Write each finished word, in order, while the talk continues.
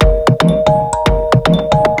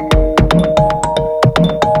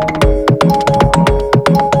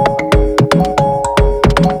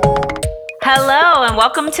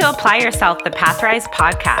Welcome to Apply Yourself, the Pathrise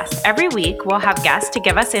podcast. Every week, we'll have guests to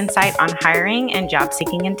give us insight on hiring and job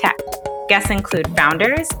seeking in tech. Guests include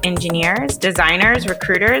founders, engineers, designers,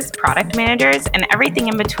 recruiters, product managers, and everything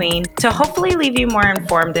in between to hopefully leave you more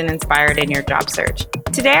informed and inspired in your job search.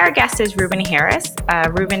 Today, our guest is Ruben Harris.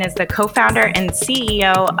 Ruben is the co-founder and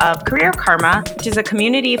CEO of Career Karma, which is a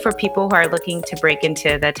community for people who are looking to break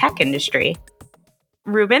into the tech industry.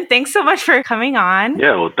 Ruben, thanks so much for coming on.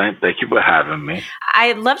 Yeah, well, thank you for having me.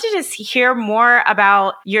 I'd love to just hear more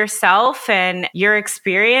about yourself and your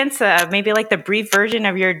experience, maybe like the brief version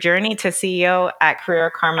of your journey to CEO at Career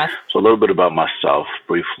Karma. So a little bit about myself,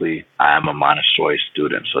 briefly. I am a Montessori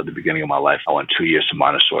student. So at the beginning of my life, I went 2 years to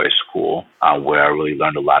Montessori school, where I really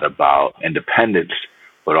learned a lot about independence,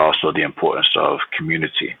 but also the importance of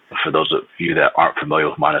community. For those of you that aren't familiar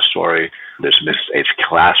with Montessori, there's mixed-age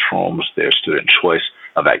classrooms, there's student choice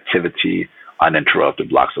of activity, uninterrupted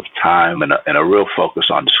blocks of time, and a real focus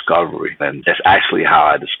on discovery. And that's actually how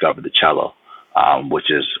I discovered the cello,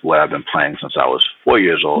 which is what I've been playing since I was 4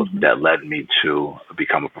 years old. Mm-hmm. That led me to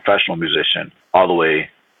become a professional musician all the way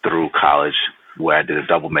through college, where I did a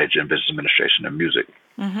double major in business administration and music.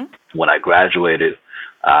 Mm-hmm. When I graduated,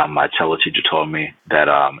 my cello teacher told me that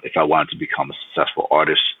if I wanted to become a successful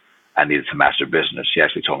artist, I needed to master business. He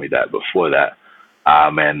actually told me that before that.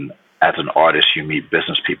 And as an artist, you meet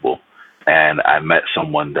business people. And I met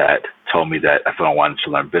someone that told me that if I wanted to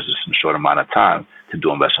learn business in a short amount of time, to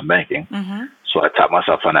do investment banking. Mm-hmm. So I taught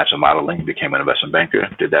myself financial modeling, became an investment banker,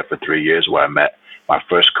 did that for 3 years, where I met my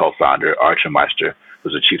first co-founder, Archer Meister, who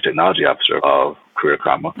was the chief technology officer of Career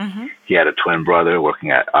Karma. Mm-hmm. He had a twin brother working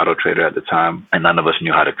at Auto Trader at the time, and none of us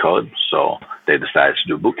knew how to code. So they decided to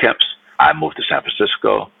do boot camps. I moved to San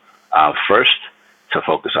Francisco first to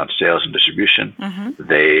focus on sales and distribution. Mm-hmm.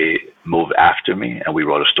 They moved after me, and we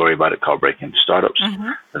wrote a story about it called Breaking Into Startups.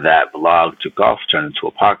 Mm-hmm. That blog took off, turned into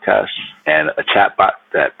a podcast, and a chatbot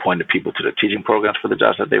that pointed people to the teaching programs for the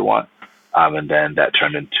jobs that they want. And then that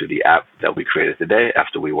turned into the app that we created today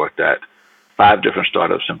after we worked at 5 different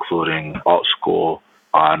startups, including Alt School,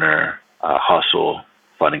 Honor, Hustle,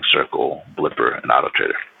 Funding Circle, Blipper, and Auto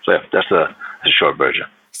Trader. So yeah, that's a short version.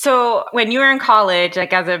 So when you were in college,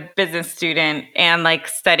 like as a business student and like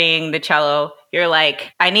studying the cello, you're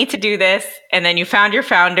like, I need to do this. And then you found your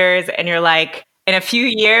founders and you're like, in a few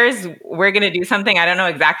years, we're going to do something. I don't know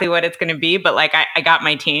exactly what it's going to be, but like I got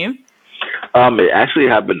my team. It actually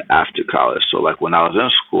happened after college. So like when I was in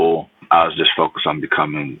school, I was just focused on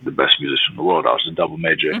becoming the best musician in the world. I was a double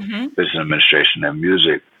major, mm-hmm. business administration and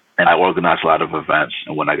music. And I organized a lot of events.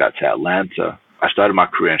 And when I got to Atlanta, I started my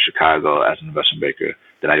career in Chicago as an investment banker.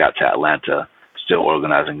 Then I got to Atlanta, still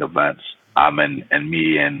organizing events. And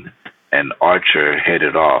me and Archer hit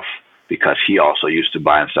it off because he also used to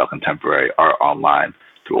buy and sell contemporary art online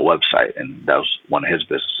through a website. And that was one of his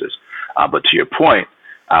businesses. But to your point,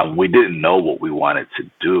 we didn't know what we wanted to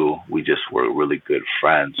do. We just were really good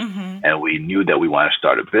friends. Mm-hmm. And we knew that we wanted to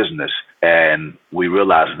start a business. And we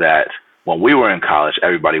realized that when we were in college,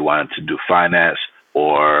 everybody wanted to do finance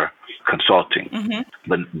or consulting. Mm-hmm.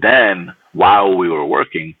 But then while we were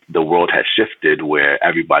working, the world had shifted where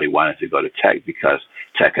everybody wanted to go to tech because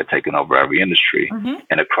tech had taken over every industry. Mm-hmm.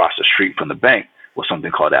 And across the street from the bank was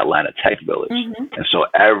something called Atlanta Tech Village. Mm-hmm. And so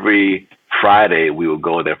every Friday we would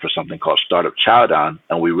go there for something called Startup Chowdown.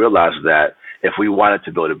 And we realized that if we wanted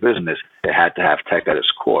to build a business, it had to have tech at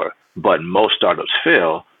its core. But most startups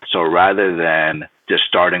fail. So rather than just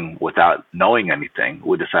starting without knowing anything,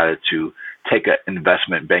 we decided to take an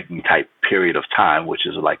investment banking type period of time, which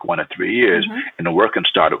is like 1 to 3 years, mm-hmm. and work in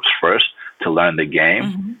startups first to learn the game,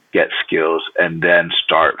 mm-hmm. get skills, and then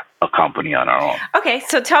start a company on our own. Okay,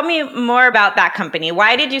 so tell me more about that company.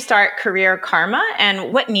 Why did you start Career Karma,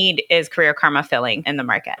 and what need is Career Karma filling in the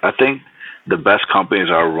market? I think the best companies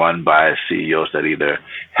are run by CEOs that either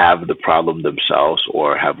have the problem themselves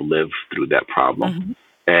or have lived through that problem. Mm-hmm.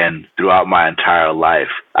 And throughout my entire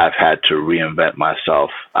life, I've had to reinvent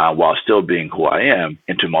myself while still being who I am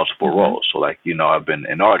into multiple mm-hmm. roles. So like, I've been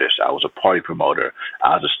an artist. I was a party promoter.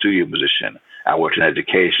 I was a studio musician. I worked in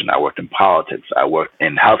education. I worked in politics. I worked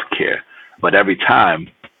in healthcare. But every time,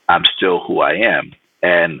 I'm still who I am.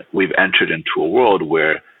 And we've entered into a world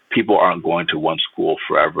where people aren't going to one school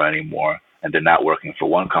forever anymore, and they're not working for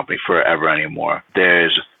one company forever anymore.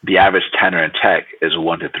 There's the average tenure in tech is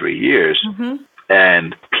 1 to 3 years. Mm-hmm.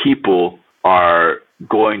 And people are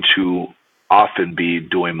going to often be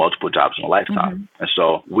doing multiple jobs in a lifetime. Mm-hmm. And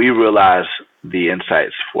so we realized the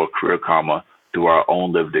insights for Career Karma through our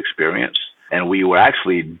own lived experience. And we were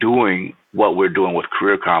actually doing what we're doing with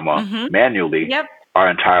Career Karma mm-hmm. manually. Yep. our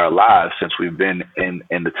entire lives since we've been in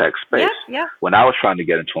the tech space. Yeah. When I was trying to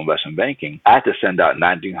get into investment banking, I had to send out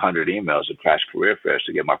 1,900 emails and crash career fairs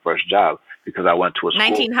to get my first job because I went to a school.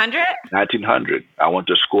 1,900? 1,900. I went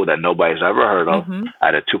to a school that nobody's ever heard of. I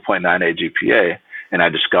had a 2.98 GPA, and I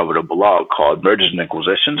discovered a blog called Mergers and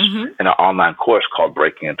Acquisitions and an online course called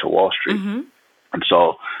Breaking into Wall Street. And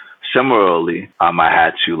so similarly, I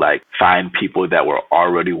had to find people that were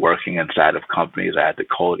already working inside of companies. I had to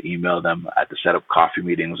cold email them. I had to set up coffee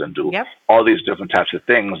meetings and do all these different types of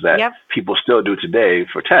things that people still do today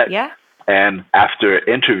for tech. And after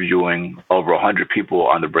interviewing over 100 people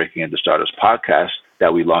on the Breaking Into Startups podcast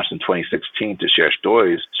that we launched in 2016 to share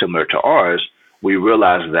stories similar to ours, we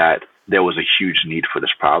realized that there was a huge need for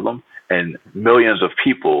this problem. And millions of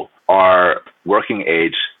people are working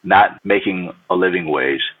age, not making a living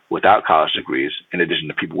wage without college degrees, in addition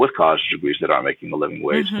to people with college degrees that aren't making a living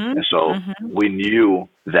wage. And so we knew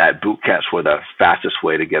that boot camps were the fastest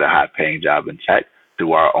way to get a high-paying job in tech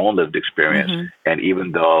through our own lived experience. And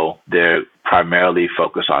even though they're primarily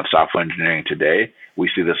focused on software engineering today, we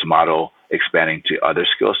see this model expanding to other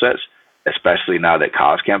skill sets, especially now that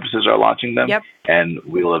college campuses are launching them. And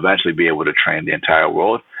we will eventually be able to train the entire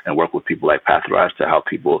world and work with people like Pathrise to help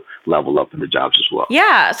people level up in the jobs as well.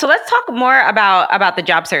 Yeah. So let's talk more about the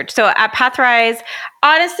job search. So at Pathrise,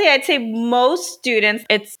 honestly, I'd say most students,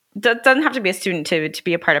 it doesn't have to be a student to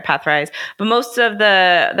be a part of Pathrise, but most of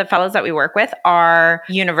the fellows that we work with are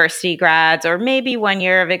university grads or maybe 1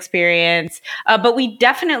 year of experience. But we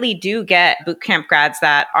definitely do get bootcamp grads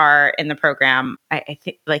that are in the program. I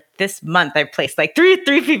think this month I placed three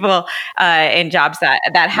people in jobs that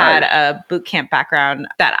had a bootcamp background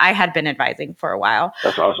that I had been advising for a while.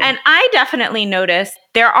 That's awesome. And I definitely noticed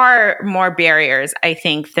there are more barriers, I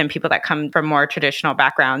think, than people that come from more traditional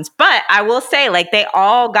backgrounds. But I will say, they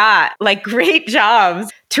all got great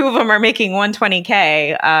jobs. 2 of them are making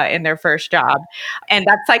 $120K in their first job. And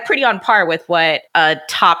that's pretty on par with what a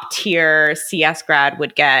top tier CS grad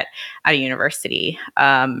would get at a university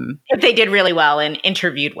if they did really well and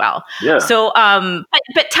interviewed well. Yeah. So,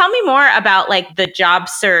 but tell me more about the job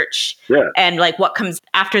search and what comes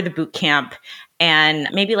after the boot camp. And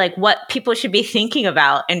maybe what people should be thinking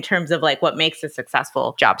about in terms of what makes a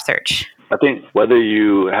successful job search. I think whether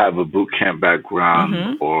you have a boot camp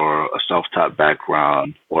background or a self-taught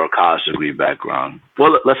background or a college degree background,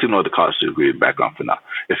 well, let's ignore the college degree background for now.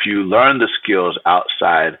 If you learn the skills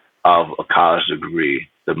outside of a college degree,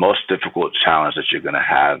 the most difficult challenge that you're going to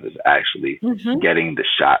have is actually getting the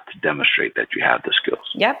shot to demonstrate that you have the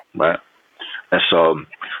skills. Right? And so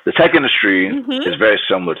the tech industry is very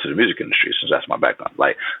similar to the music industry, since that's my background.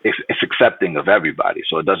 It's accepting of everybody.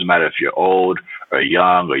 So it doesn't matter if you're old or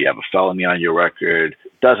young or you have a felony on your record.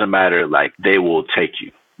 It doesn't matter. They will take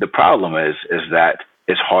you. The problem is that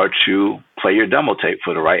it's hard to play your demo tape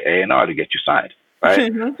for the right A&R to get you signed.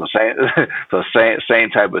 Right? Same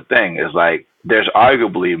type of thing is there's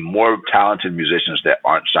arguably more talented musicians that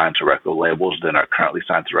aren't signed to record labels than are currently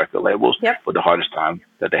signed to record labels, but the hardest time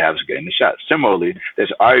that they have is getting the shot. Similarly,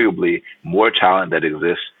 there's arguably more talent that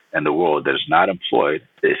exists in the world that is not employed,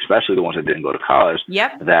 especially the ones that didn't go to college,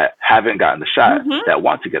 that haven't gotten the shot, that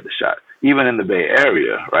want to get the shot. Even in the Bay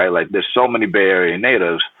Area, right? There's so many Bay Area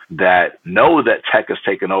natives that know that tech has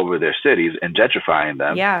taken over their cities and gentrifying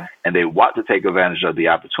them, and they want to take advantage of the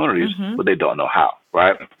opportunities, but they don't know how,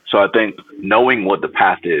 right? So I think knowing what the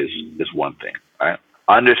path is one thing, right?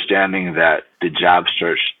 Understanding that the job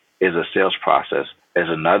search is a sales process is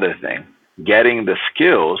another thing. Getting the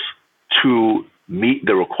skills to meet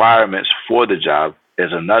the requirements for the job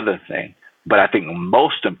is another thing. But I think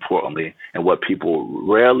most importantly, and what people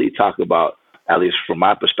rarely talk about, at least from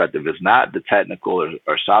my perspective, is not the technical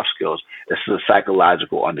or soft skills, it's the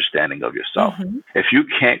psychological understanding of yourself. If you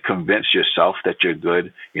can't convince yourself that you're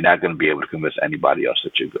good, you're not going to be able to convince anybody else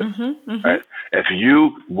that you're good. Right? If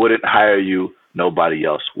you wouldn't hire you, nobody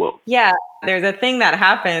else will. Yeah. There's a thing that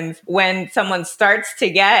happens when someone starts to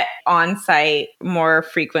get on site more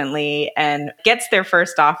frequently and gets their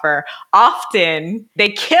first offer. Often they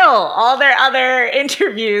kill all their other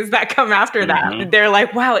interviews that come after that. They're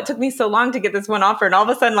like, wow, it took me so long to get this one offer. And all of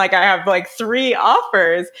a sudden, I have 3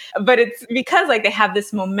 offers, but it's because they have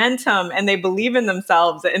this momentum and they believe in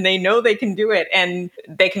themselves and they know they can do it and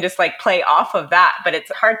they can just play off of that, but it's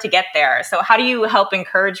hard to get there. So how do you help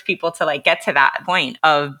encourage people to get to that point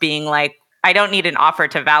of being I don't need an offer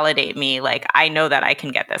to validate me. I know that I can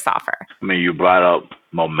get this offer. I mean, you brought up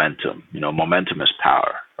momentum. Momentum is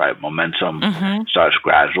power, right? Momentum starts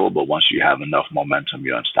gradual, but once you have enough momentum,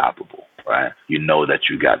 you're unstoppable, right? You know that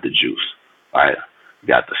you got the juice, right? You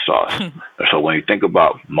got the sauce. So when you think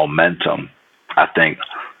about momentum, I think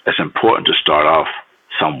it's important to start off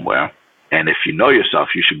somewhere. And if you know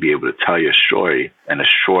yourself, you should be able to tell your story in a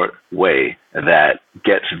short way that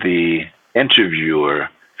gets the interviewer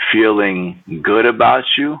feeling good about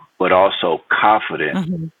you, but also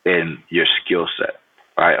confident in your skill set,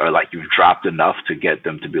 right? Or like you've dropped enough to get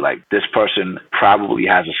them to be like, this person probably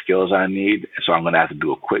has the skills I need, so I'm going to have to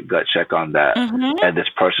do a quick gut check on that. And this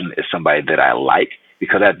person is somebody that I like,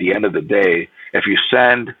 because at the end of the day, if you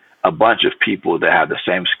send a bunch of people that have the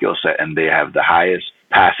same skill set and they have the highest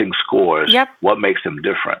passing scores, what makes them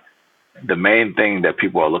different? The main thing that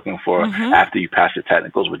people are looking for after you pass the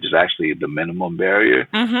technicals, which is actually the minimum barrier,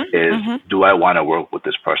 is do I want to work with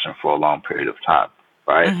this person for a long period of time,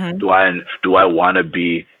 right? Do I want to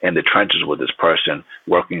be in the trenches with this person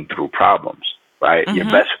working through problems, right?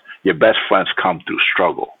 Your best friends come through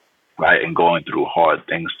struggle, right, and going through hard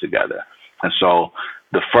things together. And so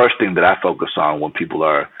the first thing that I focus on when people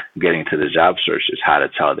are getting to the job search is how to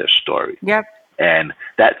tell their story. And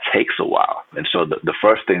that takes a while. And so the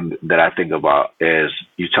first thing that I think about is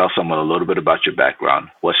you tell someone a little bit about your background,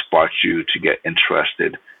 what sparked you to get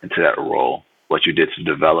interested into that role, what you did to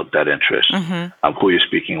develop that interest, who you're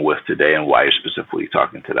speaking with today, and why you're specifically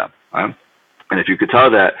talking to them. Right? And if you could tell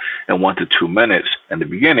that in 1 to 2 minutes in the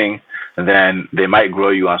beginning, then they might grow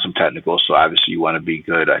you on some technicals. So obviously you want to be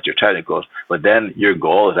good at your technicals, but then your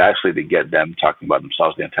goal is actually to get them talking about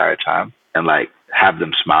themselves the entire time and like have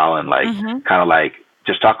them smile and like kind of like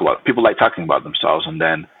just talk about, people like talking about themselves. And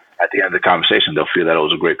then at the end of the conversation, they'll feel that it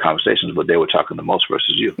was a great conversation, but they were talking the most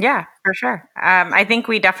versus you. Yeah, for sure. I think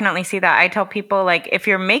we definitely see that. I tell people, like, if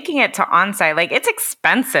you're making it to onsite, like, it's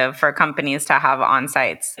expensive for companies to have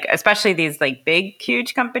onsites, especially these like big,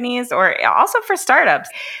 huge companies, or also for startups.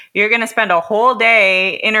 You're going to spend a whole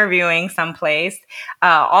day interviewing someplace.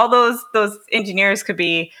 All those engineers could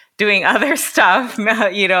be doing other stuff,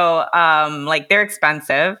 like they're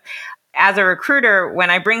expensive. As a recruiter,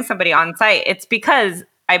 when I bring somebody on site, it's because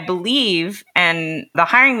I believe, and the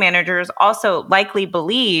hiring managers also likely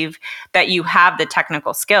believe, that you have the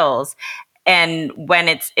technical skills. And when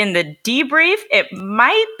it's in the debrief, it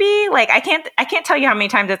might be like, I can't tell you how many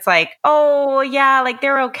times it's like, oh yeah, like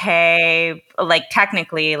they're okay. Like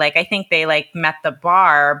technically, like I think they like met the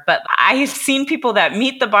bar, but I've seen people that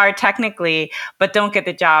meet the bar technically, but don't get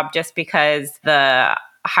the job just because the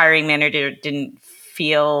hiring manager didn't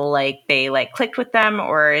feel like they like clicked with them,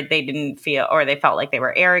 or they didn't feel, or they felt like they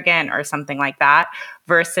were arrogant or something like that,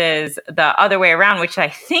 versus the other way around, which I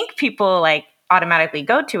think people like automatically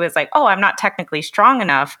go to is like, oh, I'm not technically strong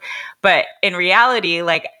enough. But in reality,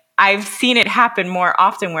 like I've seen it happen more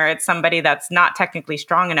often where it's somebody that's not technically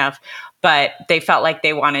strong enough, but they felt like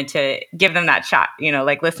they wanted to give them that shot,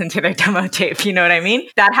 like listen to their demo tape. You know what I mean?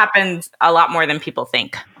 That happens a lot more than people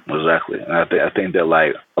think. Exactly. And I think that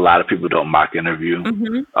like a lot of people don't mock interview.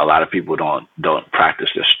 A lot of people don't practice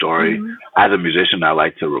their story. As a musician, I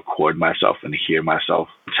like to record myself and hear myself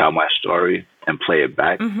tell my story and play it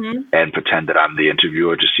back and pretend that I'm the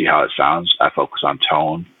interviewer to see how it sounds. I focus on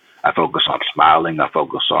tone. I focus on smiling. I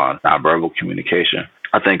focus on nonverbal communication.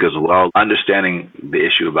 I think as well, understanding the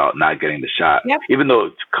issue about not getting the shot. Even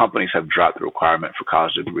though companies have dropped the requirement for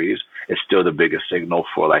college degrees, it's still the biggest signal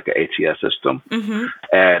for like an ATS system.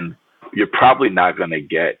 And you're probably not going to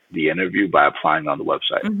get the interview by applying on the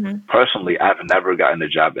website. Personally, I've never gotten the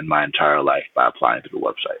job in my entire life by applying to the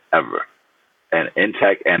website, ever. And in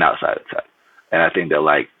tech and outside of tech. And I think that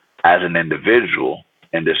like as an individual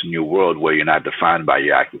in this new world where you're not defined by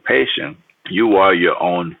your occupation, you are your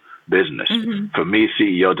own business. For me,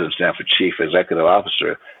 CEO doesn't stand for Chief Executive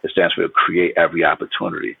Officer. It stands for create every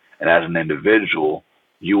opportunity. And as an individual,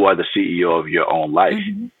 you are the CEO of your own life,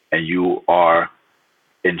 and you are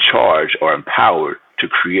in charge or empowered to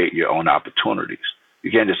create your own opportunities.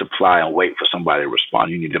 You can't just apply and wait for somebody to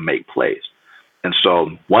respond. You need to make plays. And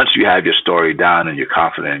so once you have your story down and you're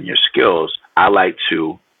confident in your skills, I like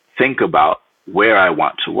to think about where I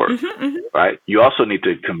want to work, right? You also need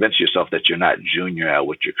to convince yourself that you're not junior at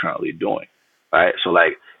what you're currently doing, right? So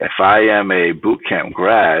like if I am a boot camp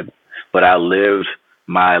grad, but I lived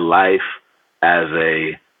my life as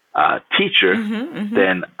a teacher,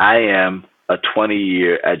 then I am a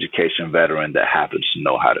 20-year education veteran that happens to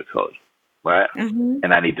know how to code, right?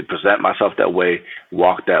 And I need to present myself that way,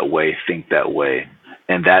 walk that way, think that way.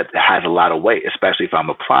 And that has a lot of weight, especially if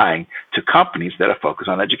I'm applying to companies that are focused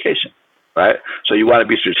on education, right? So you want to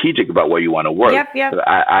be strategic about where you want to work.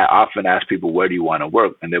 I often ask people, where do you want to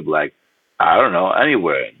work? And they'll be like, I don't know,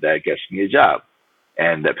 anywhere that gets me a job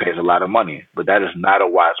and that pays a lot of money. But that is not a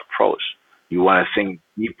wise approach. You want to think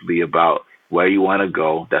deeply about where you want to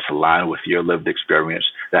go that's aligned with your lived experience,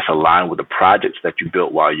 that's aligned with the projects that you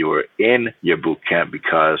built while you were in your boot camp,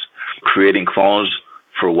 because creating phones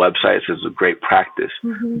for websites is a great practice.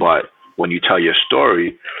 Mm-hmm. But when you tell your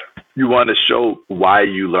story, you want to show why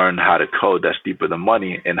you learned how to code that's deeper than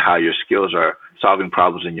money, and how your skills are solving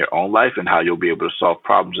problems in your own life and how you'll be able to solve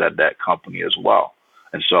problems at that company as well.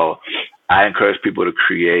 And so I encourage people to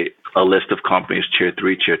create a list of companies, tier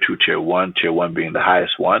 3, tier 2, tier 1 being the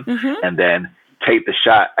highest one, Mm-hmm. and then take the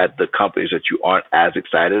shot at the companies that you aren't as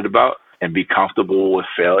excited about and be comfortable with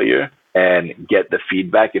failure and get the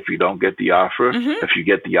feedback if you don't get the offer. Mm-hmm. If you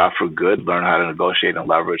get the offer, good, learn how to negotiate and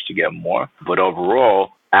leverage to get more. But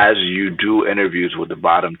overall, as you do interviews with the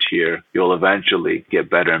bottom tier, you'll eventually get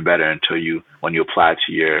better and better until when you apply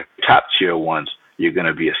to your top tier ones, you're going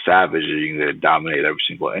to be a savage, and you're going to dominate every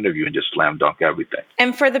single interview and just slam dunk everything.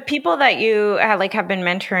 And for the people that you have been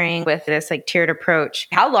mentoring with this tiered approach,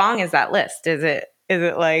 how long is that list? Is it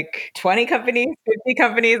like 20 companies, 50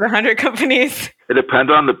 companies, 100 companies? It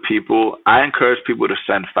depends on the people. I encourage people to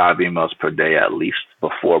send 5 emails per day at least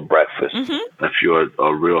before breakfast. Mm-hmm. If you're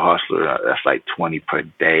a real hustler, that's like 20 per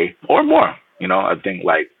day or more. I think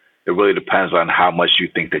it really depends on how much you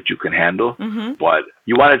think that you can handle. Mm-hmm. But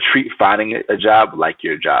you want to treat finding a job like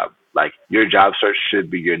your job. Like your job search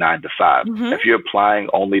should be your 9 to 5. Mm-hmm. If you're applying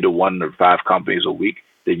only to 1 or 5 companies a week,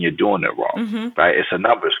 then you're doing it wrong, Mm-hmm. right? It's a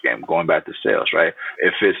numbers game, going back to sales, right?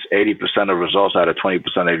 If it's 80% of results out of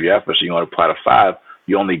 20% of your efforts, so you want to apply to 5,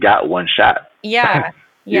 you only got 1 shot. Yeah.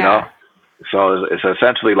 So it's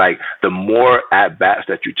essentially like the more at-bats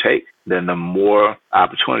that you take, then the more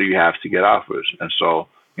opportunity you have to get offers. And so,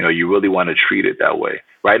 you really want to treat it that way.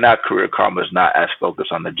 Right now, Career Karma is not as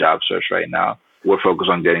focused on the job search right now. We're focused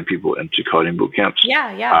on getting people into coding boot camps.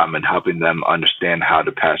 And helping them understand how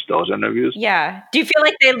to pass those interviews. Yeah. Do you feel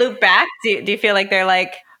like they loop back? Do you feel like they're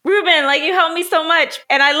like, Ruben, you helped me so much,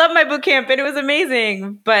 and I love my boot camp, and it was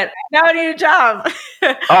amazing, but now I need a job.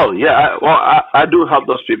 Oh, yeah. I do help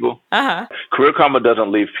those people. Uh-huh. Career Karma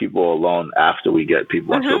doesn't leave people alone after we get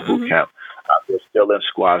people into a boot camp. They're still in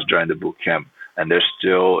squads during the boot camp, and they're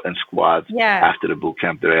still in squads after the boot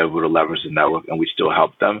camp. They're able to leverage the network, and we still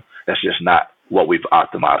help them. That's just not what we've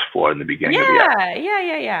optimized for in the beginning of the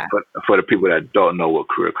year. Yeah. But for the people that don't know what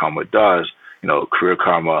Career Karma does, Career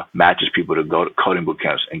Karma matches people to go to coding boot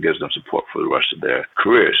camps and gives them support for the rest of their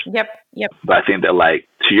careers. Yep. But I think that,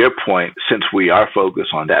 to your point, since we are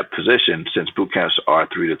focused on that position, since boot camps are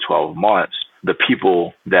 3 to 12 months, the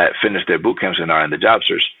people that finish their boot camps and are in the job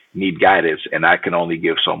search need guidance, and I can only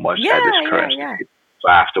give so much at this current stage. So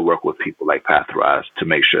I have to work with people like Pathrise to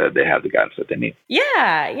make sure that they have the guidance that they need.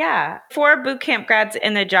 Yeah. For bootcamp grads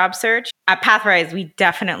in the job search, at Pathrise, we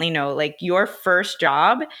definitely know your first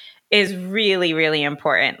job is really, really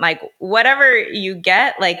important. Whatever you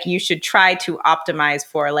get, you should try to optimize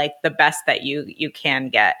for the best that you can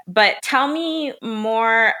get. But tell me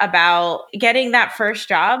more about getting that first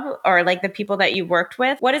job, or the people that you worked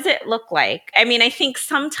with. What does it look like? I mean, I think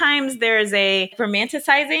sometimes there's a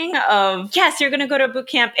romanticizing of, yes, you're going to go to a boot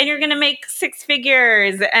camp and you're going to make 6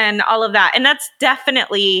 figures and all of that. And that's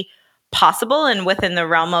definitely possible and within the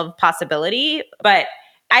realm of possibility. But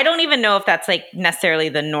I don't even know if that's necessarily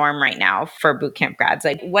the norm right now for bootcamp grads.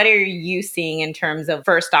 What are you seeing in terms of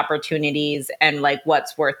first opportunities and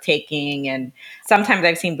what's worth taking? And sometimes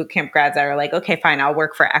I've seen bootcamp grads that are okay, fine, I'll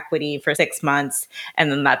work for equity for 6 months, and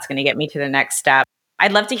then that's going to get me to the next step.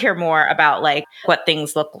 I'd love to hear more about what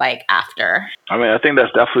things look like after. I mean, I think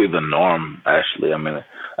that's definitely the norm, actually. I mean,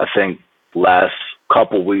 I think last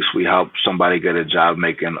couple weeks we helped somebody get a job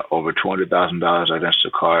making over $200,000 at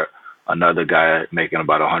Instacart. Another guy making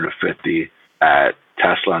about 150 at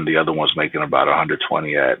Tesla, and the other one's making about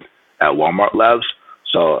 120 at Walmart Labs.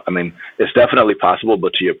 So, I mean, it's definitely possible,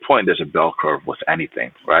 but to your point, there's a bell curve with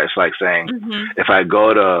anything, right? It's like saying, if I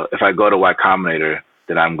go to Y Combinator,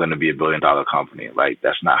 then I'm going to be $1 billion company.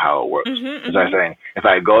 That's not how it works. It's like saying, if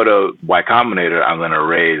I go to Y Combinator, I'm going to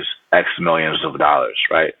raise X millions of dollars,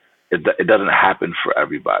 right? It doesn't happen for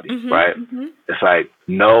everybody, right? It's like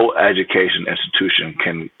no education institution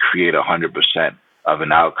can create 100% of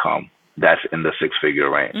an outcome that's in the 6-figure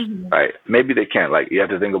range, right? Maybe they can't. You have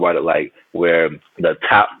to think about it where the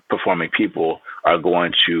top performing people are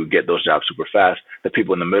going to get those jobs super fast. The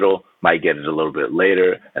people in the middle might get it a little bit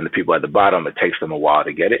later, and the people at the bottom, it takes them a while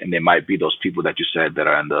to get it. And they might be those people that you said that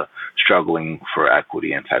are in the struggling for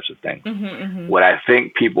equity and types of things. What I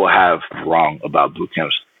think people have wrong about boot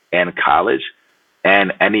camps and college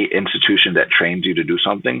and any institution that trains you to do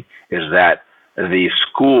something is that the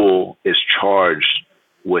school is charged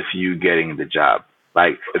with you getting the job.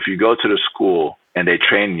 If you go to the school and they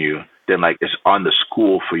train you, then it's on the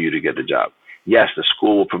school for you to get the job. Yes, the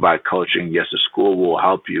school will provide coaching. Yes, the school will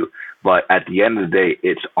help you. But at the end of the day,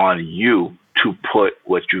 it's on you to put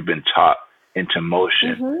what you've been taught into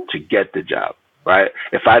motion to get the job, right?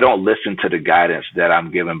 If I don't listen to the guidance that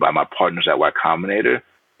I'm given by my partners at Y Combinator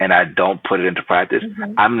and I don't put it into practice,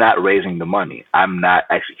 I'm not raising the money. I'm not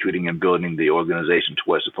executing and building the organization to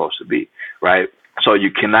where it's supposed to be, right? So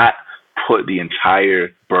you cannot put the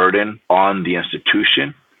entire burden on the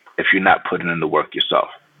institution if you're not putting in the work yourself,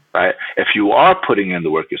 right? If you are putting in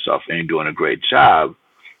the work yourself and you're doing a great job,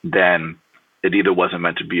 then it either wasn't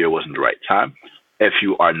meant to be or wasn't the right time. If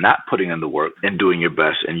you are not putting in the work and doing your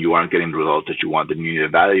best and you aren't getting the results that you want, then you need to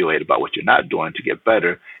evaluate about what you're not doing to get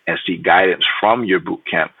better and seek guidance from your boot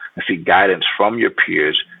camp and seek guidance from your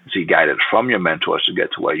peers, and seek guidance from your mentors to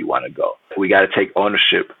get to where you want to go. We got to take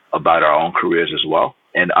ownership about our own careers as well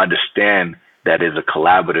and understand that it's a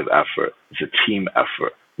collaborative effort. It's a team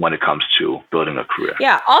effort when it comes to building a career.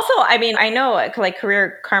 Yeah. Also, I mean, I know like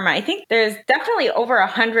Career Karma, I think there's definitely over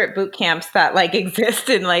 100 boot camps that like exist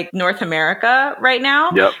in like North America right now.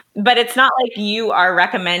 Yep. But it's not like you are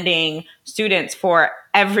recommending students for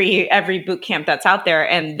every boot camp that's out there.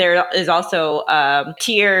 And there is also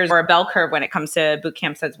tiers or a bell curve when it comes to boot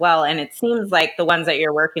camps as well. And it seems like the ones that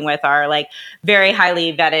you're working with are like very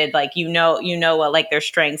highly vetted, like you know what like their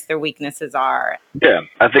strengths, their weaknesses are. Yeah.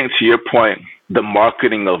 I think to your point, the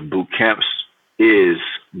marketing of boot camps is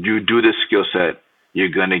you do this skill set, you're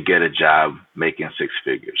going to get a job making six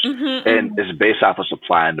figures. And it's based off of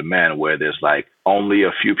supply and demand where there's like only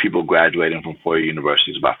a few people graduating from four-year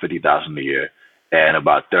universities, about 50,000 a year, and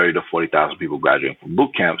about 30 to 40,000 people graduating from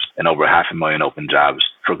boot camps and over 500,000 open jobs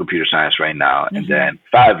for computer science right now. And then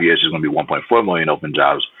 5 years, there's going to be 1.4 million open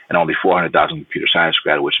jobs and only 400,000 computer science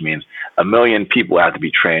graduates, which means 1 million people have to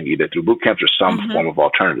be trained either through boot camps or some form of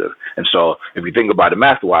alternative. And so if you think about it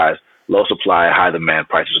math-wise, low supply, high demand,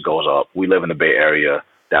 prices goes up. We live in the Bay Area.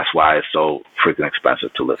 That's why it's so freaking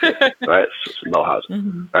expensive to live here, right? It's low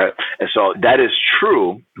housing, right? And so that is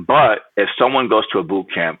true. But if someone goes to a boot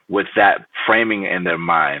camp with that framing in their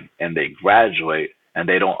mind and they graduate and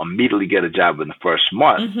they don't immediately get a job in the first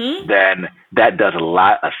month, then that does a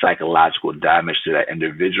lot of psychological damage to that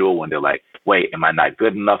individual when they're like, wait, am I not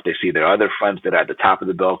good enough? They see their other friends that are at the top of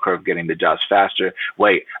the bell curve getting the jobs faster.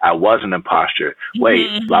 Wait, I was an imposter.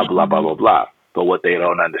 Wait, blah, blah, blah, blah, blah. But what they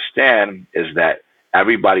don't understand is that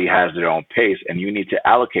everybody has their own pace, and you need to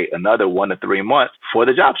allocate another 1 to 3 months for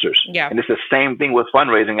the job search. Yeah. And it's the same thing with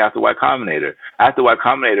fundraising after Y Combinator. After Y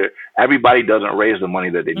Combinator, everybody doesn't raise the money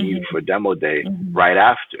that they need for demo day right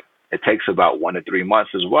after. It takes about 1 to 3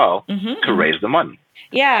 months as well to raise the money.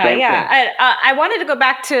 Yeah. I wanted to go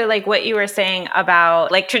back to like what you were saying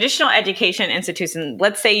about like traditional education institutions.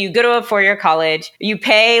 Let's say you go to a four-year college, you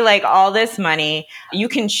pay like all this money. You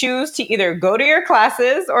can choose to either go to your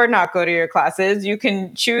classes or not go to your classes. You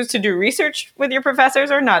can choose to do research with your professors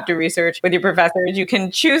or not do research with your professors. You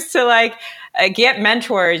can choose to like get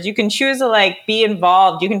mentors. You can choose to like be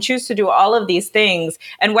involved. You can choose to do all of these things.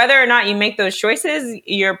 And whether or not you make those choices,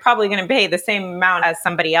 you're probably going to pay the same amount as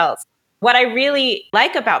somebody else. What I really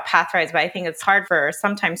like about PathRise, but I think it's hard for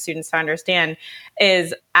sometimes students to understand,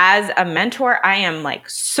 is as a mentor, I am like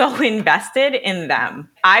so invested in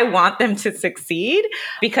them. I want them to succeed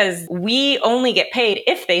because we only get paid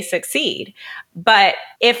if they succeed. But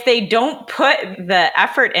if they don't put the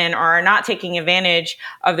effort in or are not taking advantage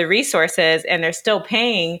of the resources and they're still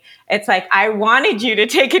paying, it's like, I wanted you to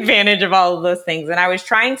take advantage of all of those things. And I was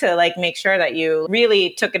trying to like make sure that you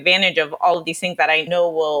really took advantage of all of these things that I know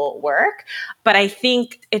will work. But I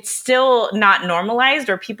think it's still not normalized,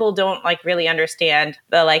 or people don't like really understand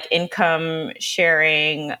the like income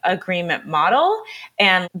sharing agreement model,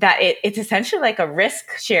 and that it's essentially like a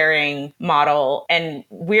risk sharing model. And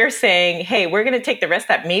we're saying, hey, we're going to take the risk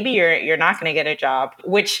that maybe you're not going to get a job,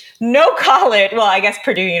 which no college, well, I guess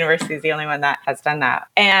Purdue University is the only one that has done that.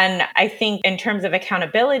 And I think in terms of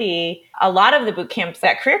accountability, a lot of the boot camps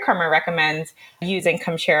that Career Karma recommends use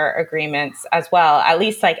income share agreements as well, at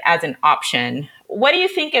least like as an option. What do you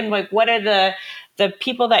think, and like what are the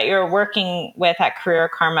people that you're working with at Career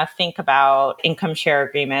Karma think about income share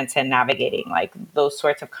agreements and navigating like those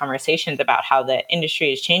sorts of conversations about how the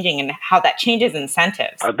industry is changing and how that changes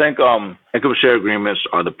incentives? I think income share agreements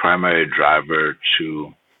are the primary driver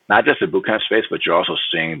to not just the bootcamp space, but you're also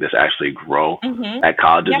seeing this actually grow at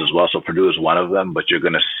colleges as well. So Purdue is one of them, but you're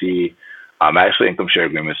going to see actually income share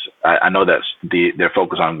agreements. I know that they're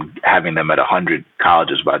focused on having them at 100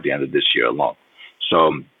 colleges by the end of this year alone.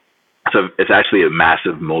 So it's actually a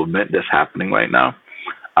massive movement that's happening right now.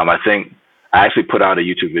 I think I actually put out a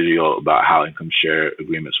YouTube video about how income share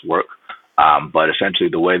agreements work. But essentially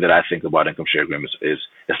the way that I think about income share agreements is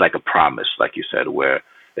it's like a promise, like you said, where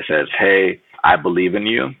it says, hey, I believe in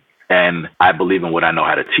you and I believe in what I know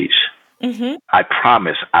how to teach. I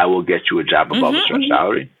promise I will get you a job above a certain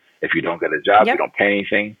salary. If you don't get a job, you Yep. don't pay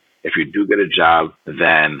anything. If you do get a job,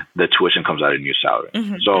 then the tuition comes out of your salary.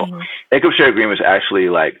 So income share agreements actually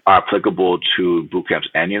like are applicable to boot camps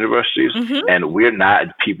and universities. And we're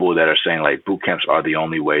not people that are saying like boot camps are the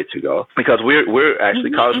only way to go, because we're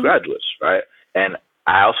actually college graduates, right? And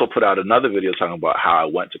I also put out another video talking about how I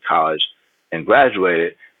went to college and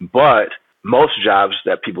graduated, but most jobs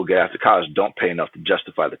that people get after college don't pay enough to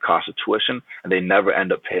justify the cost of tuition, and they never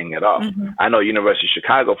end up paying it off. I know University of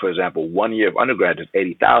Chicago, for example, 1 year of undergrad is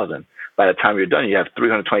 $80,000. By the time you're done, you have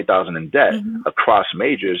 $320,000 in debt across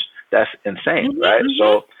majors. That's insane, right?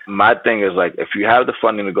 So my thing is like, if you have the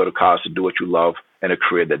funding to go to college to do what you love in a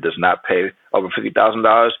career that does not pay over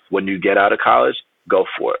 $50,000 when you get out of college, go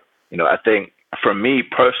for it. You know, I think for me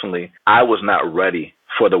personally, I was not ready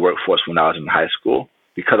for the workforce when I was in high school,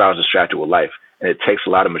 because I was distracted with life. And it takes a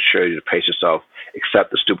lot of maturity to pace yourself,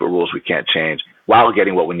 accept the stupid rules we can't change, while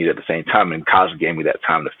getting what we need at the same time. And college gave me that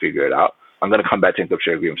time to figure it out. I'm going to come back to income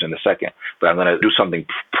share agreements in a second, but I'm going to do something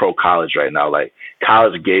pro-college right now. Like,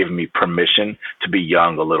 college gave me permission to be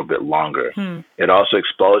young a little bit longer. It also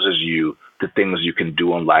exposes you to things you can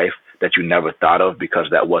do in life that you never thought of, because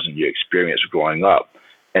that wasn't your experience growing up.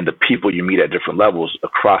 And the people you meet at different levels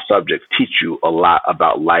across subjects teach you a lot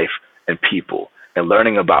about life and people. And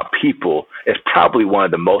learning about people is probably one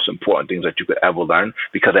of the most important things that you could ever learn,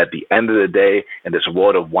 because at the end of the day, in this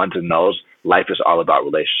world of ones and nos, life is all about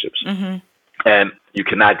relationships. And you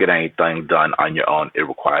cannot get anything done on your own. It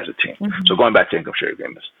requires a team. So going back to income share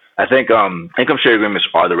agreements, I think income share agreements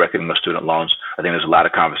are the reckoning of student loans. I think there's a lot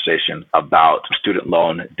of conversation about student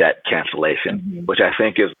loan debt cancellation, which I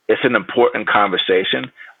think it's an important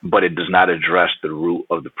conversation, but it does not address the root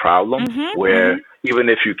of the problem, where even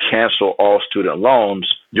if you cancel all student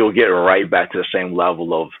loans, you'll get right back to the same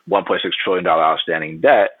level of $1.6 trillion outstanding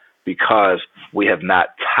debt, because we have not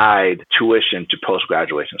tied tuition to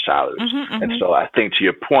post-graduation salaries. And so I think, to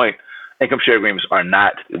your point, income share agreements are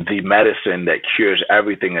not the medicine that cures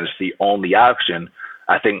everything and it's the only option.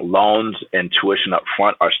 I think loans and tuition up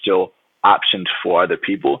front are still options for other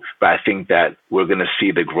people, but I think that we're going to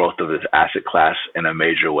see the growth of this asset class in a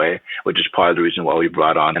major way, which is part of the reason why we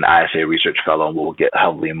brought on an ISA research fellow, and we'll get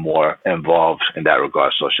heavily more involved in that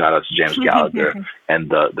regard. So shout out to James Gallagher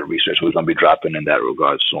and the research we're going to be dropping in that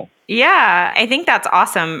regard soon. Yeah, I think that's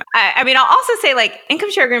awesome. I mean, I'll also say like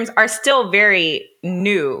income share agreements are still very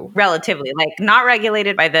new, relatively, like not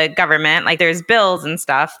regulated by the government. Like there's bills and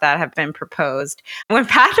stuff that have been proposed. When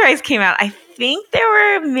Pathrise came out, I think there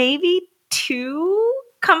were maybe 2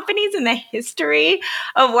 companies in the history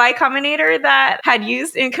of Y Combinator that had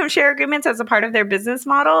used income share agreements as a part of their business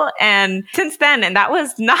model. And since then, and that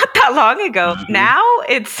was not that long ago, now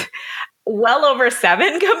it's well over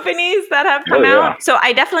 7 companies that have come out. So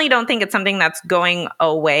I definitely don't think it's something that's going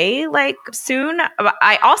away like soon.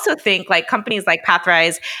 I also think like companies like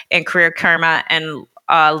Pathrise and Career Karma and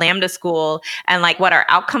Lambda School, and like what our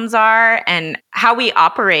outcomes are and how we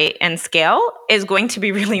operate and scale is going to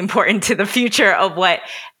be really important to the future of what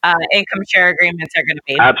income share agreements are going to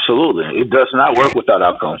be. Absolutely. It does not work without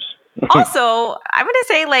outcomes. Also, I'm going to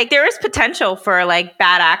say like there is potential for like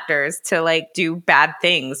bad actors to like do bad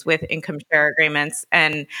things with income share agreements.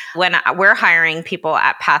 And when we're hiring people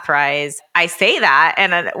at Pathrise, I say that,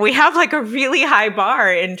 and we have like a really high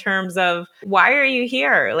bar in terms of why are you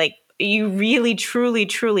here? Like, you really, truly,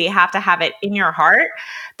 truly have to have it in your heart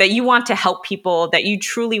that you want to help people, that you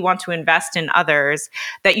truly want to invest in others,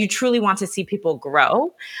 that you truly want to see people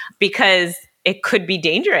grow, because it could be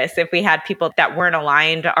dangerous if we had people that weren't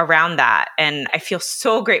aligned around that. And I feel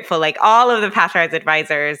so grateful. Like all of the Pathrise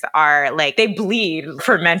advisors are like, they bleed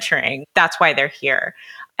for mentoring. That's why they're here.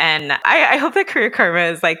 And I hope that Career Karma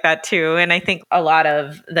is like that too. And I think a lot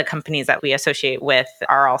of the companies that we associate with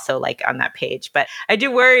are also like on that page. But I do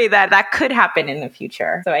worry that that could happen in the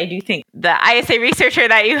future. So I do think the ISA researcher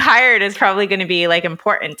that you hired is probably going to be like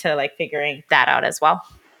important to like figuring that out as well.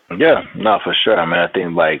 Yeah, no, for sure. I mean, I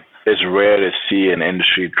think like it's rare to see an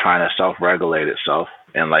industry trying to self-regulate itself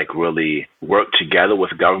and like really work together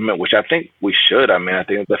with government, which I think we should. I mean, I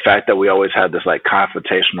think the fact that we always have this like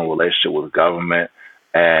confrontational relationship with government,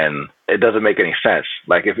 and it doesn't make any sense.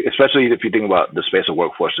 Like, especially if you think about the space of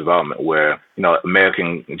workforce development, where, you know,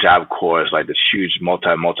 American Job Corps is like this huge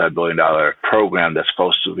multi-billion-dollar program that's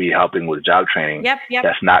supposed to be helping with job training.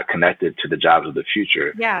 That's not connected to the jobs of the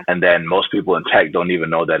future. And then most people in tech don't even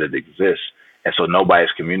know that it exists. And so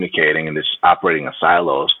nobody's communicating and it's operating in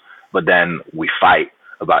silos. But then we fight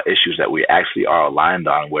about issues that we actually are aligned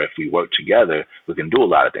on, where if we work together, we can do a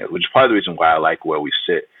lot of things, which is part of the reason why I like where we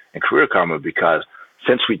sit in Career Karma, because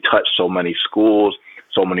since we touch so many schools,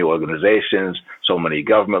 so many organizations, so many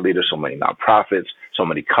government leaders, so many nonprofits, so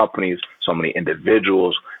many companies, so many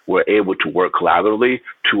individuals were able to work collaboratively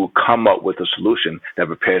to come up with a solution that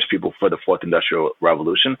prepares people for the fourth industrial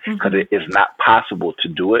revolution, because it is not possible to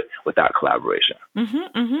do it without collaboration.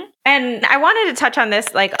 And I wanted to touch on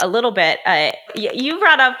this like a little bit. You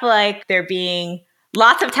brought up like there being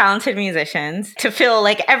lots of talented musicians to fill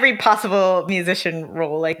like every possible musician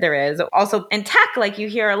role like there is. Also in tech, like you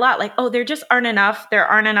hear a lot like, oh, there aren't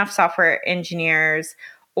enough software engineers,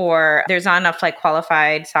 or there's not enough like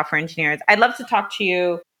qualified software engineers. I'd love to talk to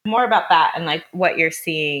you more about that and like what you're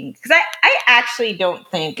seeing. Because I actually don't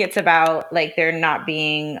think it's about like there not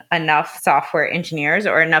being enough software engineers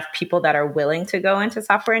or enough people that are willing to go into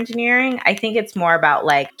software engineering. I think it's more about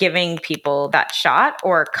like giving people that shot,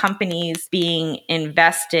 or companies being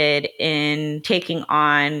invested in taking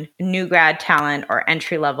on new grad talent or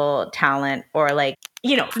entry level talent, or like,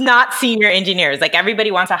 you know, not senior engineers. Like everybody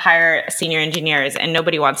wants to hire senior engineers and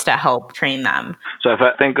nobody wants to help train them. So if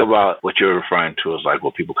I think about what you're referring to as like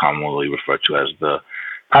what people commonly refer to as the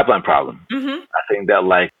pipeline problem, I think that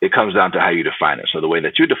like it comes down to how you define it. So the way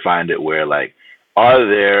that you defined it, where like, are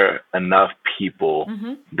there enough people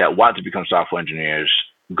that want to become software engineers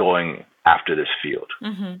going after this field?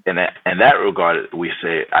 In that regard,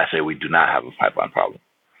 I say we do not have a pipeline problem.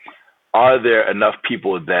 Are there enough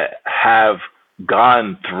people that have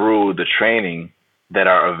gone through the training that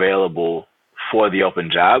are available for the open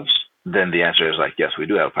jobs? Then the answer is like, yes, we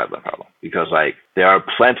do have a pipeline problem, because like there are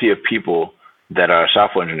plenty of people that are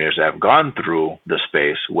software engineers that have gone through the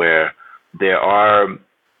space where there are,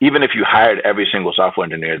 even if you hired every single software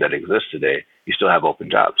engineer that exists today, you still have open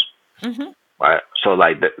jobs. Right? So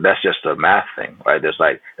like that's just a math thing, right? There's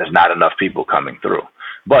not enough people coming through.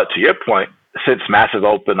 But to your point, since massive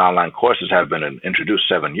open online courses have been introduced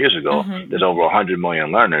 7 years ago, there's over 100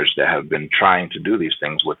 million learners that have been trying to do these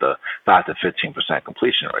things with a 5 to 15%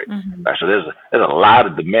 completion rate. Right? So there's a lot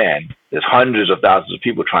of demand. There's hundreds of thousands of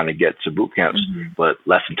people trying to get to boot camps, but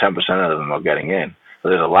less than 10% of them are getting in. So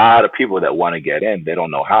there's a lot of people that want to get in. They don't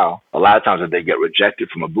know how. A lot of times if they get rejected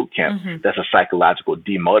from a boot camp, that's a psychological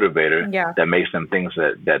demotivator that makes them think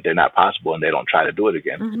that they're not possible and they don't try to do it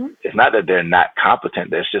again. It's not that they're not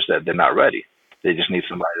competent. It's just that they're not ready. They just need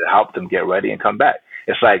somebody to help them get ready and come back.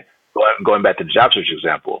 It's like going back to the job search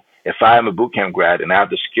example. If I am a boot camp grad and I have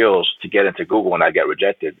the skills to get into Google and I get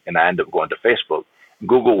rejected and I end up going to Facebook,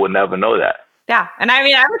 Google will never know that. Yeah. And I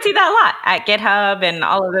mean, I would see that a lot at GitHub and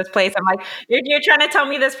all of this place. I'm like, you're trying to tell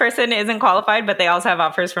me this person isn't qualified, but they also have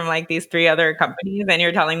offers from like these 3 other companies, and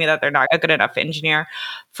you're telling me that they're not a good enough engineer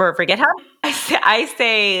for GitHub. I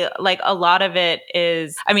say like a lot of it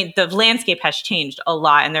is, I mean, the landscape has changed a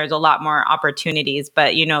lot and there's a lot more opportunities,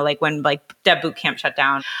 but you know, like when like Dev Bootcamp shut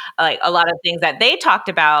down, like a lot of things that they talked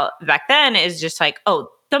about back then is just like, oh,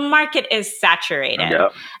 the market is saturated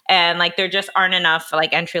and like there just aren't enough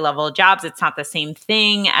like entry level jobs. It's not the same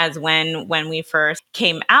thing as when we first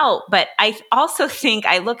came out. But I also think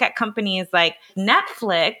I look at companies like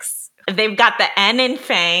Netflix, they've got the N in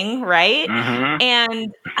FANG, right?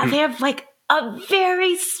 And they have like a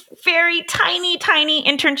very, very tiny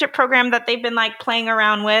internship program that they've been like playing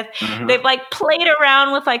around with. They've like played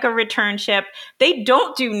around with like a returnship. They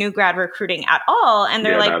don't do new grad recruiting at all. And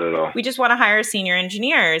they're like, we just want to hire senior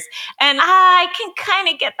engineers. And I can kind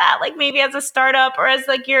of get that, like maybe as a startup or as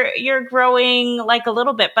like you're growing like a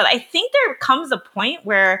little bit. But I think there comes a point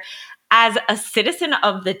where as a citizen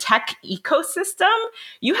of the tech ecosystem,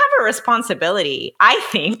 you have a responsibility, I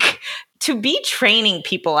think, to be training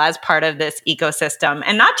people as part of this ecosystem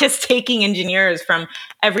and not just taking engineers from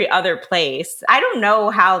every other place. I don't know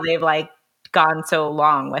how they've like gone so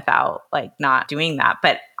long without like not doing that.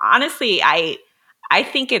 But honestly, I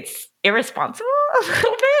think it's irresponsible a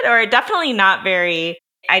little bit, or definitely not very,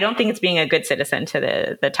 I don't think it's being a good citizen to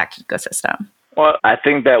the tech ecosystem. Well, I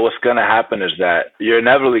think that what's going to happen is that you're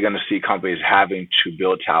inevitably going to see companies having to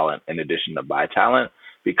build talent in addition to buy talent,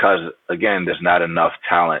 because again, there's not enough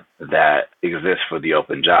talent that exists for the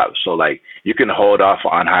open jobs. So like you can hold off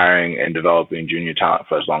on hiring and developing junior talent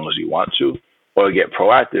for as long as you want to, or get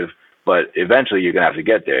proactive, but eventually you're going to have to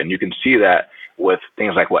get there. And you can see that with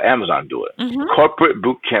things like what Amazon do it. Corporate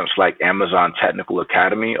boot camps like Amazon Technical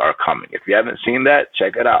Academy are coming. If you haven't seen that,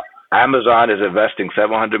 check it out. Amazon is investing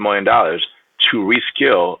 $700 million to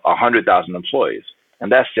reskill 100,000 employees.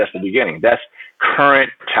 And that's just the beginning. That's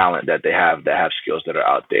current talent that they have that have skills that are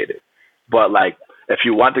outdated. But like, if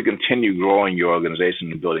you want to continue growing your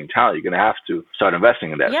organization and building talent, you're going to have to start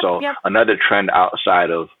investing in that. Another trend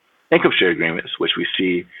outside of income share agreements, which we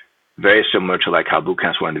see very similar to like how boot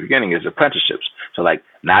camps were in the beginning, is apprenticeships. So like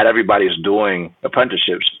not everybody's doing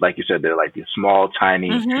apprenticeships. Like you said, they're like these small, tiny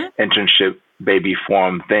internship baby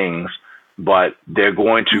form things, but they're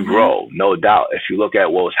going to grow, no doubt. If you look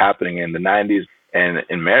at what was happening in the 90s and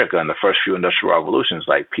in America in the first few industrial revolutions,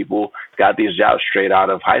 like people got these jobs straight out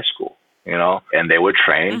of high school, you know, and they were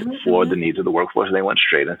trained for the needs of the workforce, and they went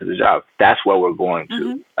straight into the job. That's where we're going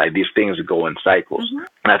to. Like these things go in cycles.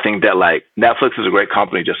 And I think that like Netflix is a great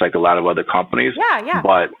company, just like a lot of other companies.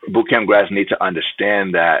 But bootcamp grads need to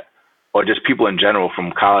understand that, or just people in general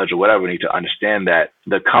from college or whatever need to understand that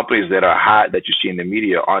the companies that are hot that you see in the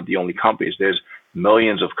media aren't the only companies. There's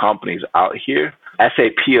millions of companies out here.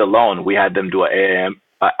 SAP alone, we had them do an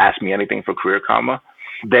Ask Me Anything for Career Karma.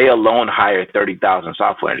 They alone hire 30,000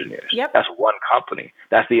 software engineers. That's one company.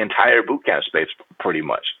 That's the entire bootcamp space pretty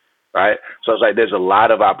much, right? So it's like there's a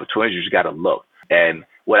lot of opportunities. You just got to look. And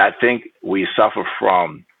what I think we suffer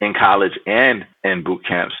from in college and in boot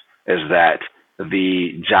camps is that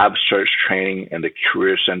the job search training and the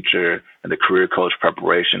career center and the career coach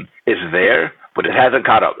preparation is there, but it hasn't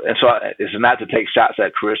caught up. And so it's not to take shots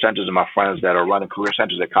at career centers and my friends that are running career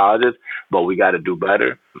centers at colleges, but we got to do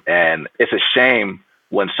better. And it's a shame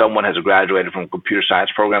when someone has graduated from a computer science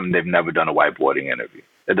program and they've never done a whiteboarding interview.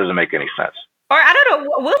 It doesn't make any sense. Or I don't know,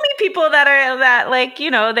 we'll meet people that like, you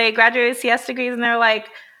know, they graduated CS degrees and they're like,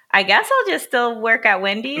 I guess I'll just still work at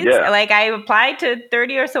Wendy's. Like I applied to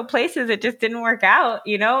 30 or so places. It just didn't work out,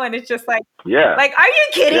 you know? And it's just like, like, are you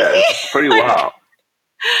kidding me? It's pretty wild.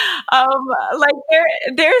 Like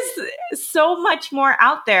there's so much more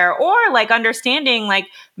out there. Or like understanding, like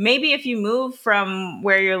maybe if you move from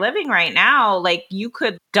where you're living right now, like you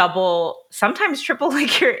could double, sometimes triple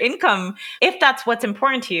like your income if that's what's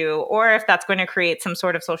important to you, or if that's going to create some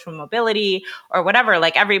sort of social mobility or whatever.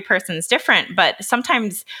 Like every person's different, but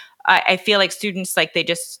sometimes I feel like students, like they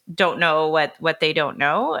just don't know what they don't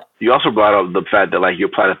know. You also brought up the fact that like you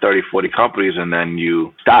apply to 30, 40 companies and then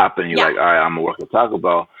you stop and you're like, all right, I'm going to work at Taco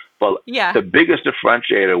Bell. But the biggest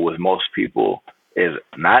differentiator with most people is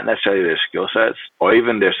not necessarily their skill sets or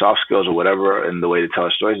even their soft skills or whatever in the way they tell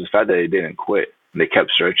their stories. Is the fact that they didn't quit. They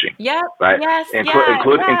kept searching. Right?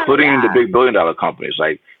 Including the big billion-dollar companies.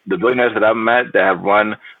 Like the billionaires that I've met that have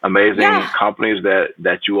run amazing companies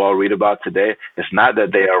that you all read about today, it's not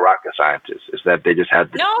that they are rocket scientists. It's that they just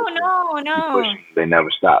had to keep pushing. They never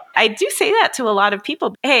stop. I do say that to a lot of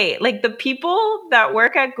people. Hey, like the people that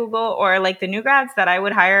work at Google or like the new grads that I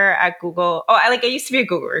would hire at Google. Oh, I used to be a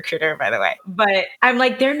Google recruiter, by the way. But I'm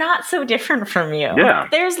like, they're not so different from you.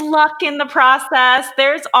 There's luck in the process.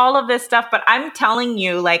 There's all of this stuff. But I'm telling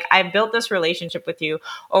you, like, I've built this relationship with you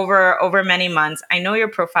over many months. I know your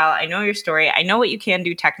profile. I know your story. I know what you can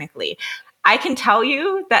do technically. I can tell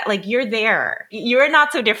you that like you're there. You're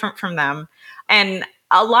not so different from them. And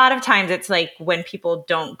a lot of times it's like when people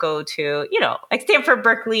don't go to, you know, like Stanford,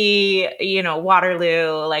 Berkeley, you know,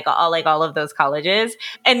 Waterloo, like all of those colleges.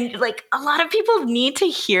 And like a lot of people need to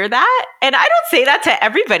hear that. And I don't say that to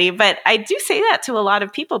everybody, but I do say that to a lot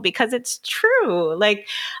of people because it's true. Like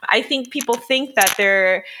I think people think that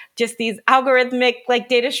they're just these algorithmic, like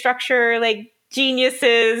data structure, like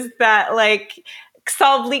geniuses that like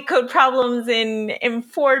solve leak code problems in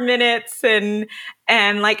 4 minutes and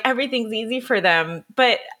like everything's easy for them.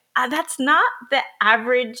 But that's not the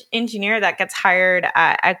average engineer that gets hired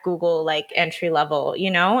at Google, like entry level,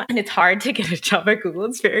 you know? And it's hard to get a job at Google.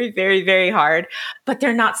 It's very, very, very hard, but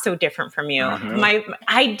they're not so different from you. My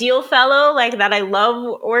ideal fellow, like that I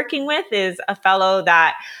love working with, is a fellow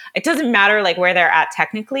that it doesn't matter like where they're at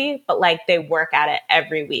technically, but like they work at it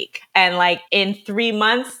every week. And like in 3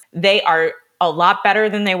 months, they are a lot better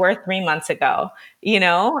than they were 3 months ago. You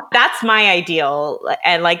know, that's my ideal.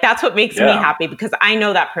 And like, that's what makes me happy because I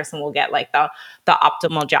know that person will get like the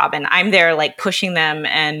optimal job. And I'm there like pushing them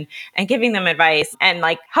and giving them advice and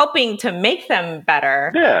like helping to make them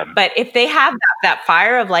better. But if they have that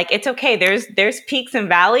fire of like, it's okay, there's peaks and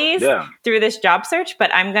valleys through this job search,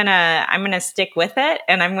 but I'm gonna stick with it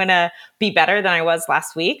and I'm gonna be better than I was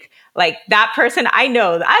last week. Like that person, I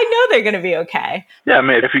know they're gonna be okay. Yeah, I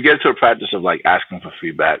mean, if you get to a practice of like asking for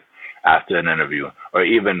feedback after an interview or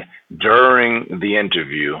even during the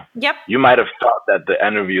interview, you might have thought that the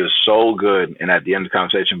interview is so good. And at the end of the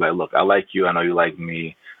conversation, but look, I like you. I know you like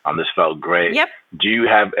me. This felt great. Do you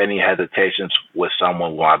have any hesitations with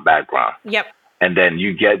someone with my background? And then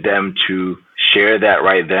you get them to share that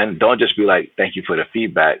right then. Don't just be like, thank you for the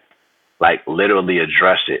feedback. Like literally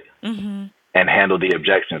address it and handle the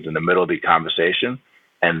objections in the middle of the conversation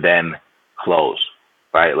and then close.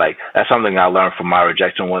 right? Like that's something I learned from my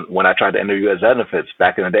rejection when I tried to interview at Zenefits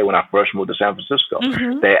back in the day when I first moved to San Francisco.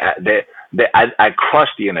 I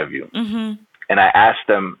crushed the interview, and I asked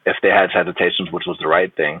them if they had hesitations, which was the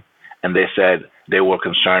right thing, and they said they were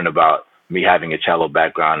concerned about me having a cello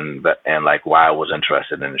background and like why I was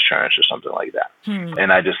interested in insurance or something like that.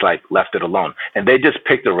 And I just like left it alone. And they just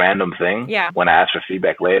picked a random thing when I asked for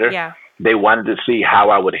feedback later. Yeah. They wanted to see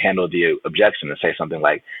how I would handle the objection and say something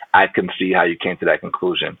like, I can see how you came to that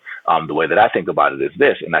conclusion. The way that I think about it is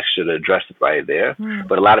this, and I should have addressed it right there.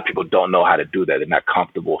 But a lot of people don't know how to do that. They're not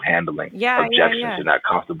comfortable handling objections. They're not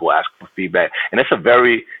comfortable asking for feedback. And it's a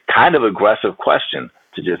very kind of aggressive question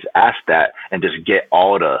to just ask that and just get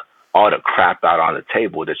all the crap out on the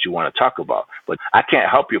table that you want to talk about. But I can't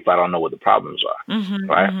help you if I don't know what the problems are,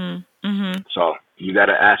 right? So you got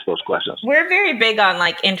to ask those questions. We're very big on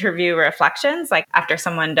like interview reflections. Like after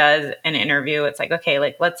someone does an interview, it's like, okay,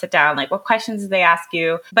 like let's sit down. Like what questions did they ask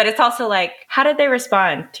you? But it's also like, how did they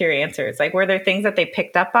respond to your answers? Like, were there things that they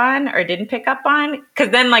picked up on or didn't pick up on?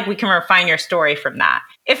 Because then like we can refine your story from that.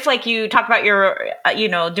 If like you talk about your,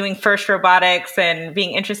 doing FIRST robotics and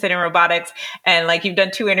being interested in robotics and like you've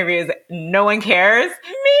done 2 interviews, no one cares,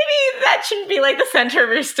 maybe that shouldn't be like the center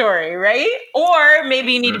of your story, right? Or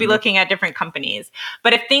maybe you need to be looking at different companies.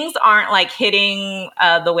 But if things aren't like hitting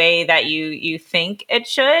the way that you think it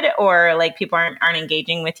should, or like people aren't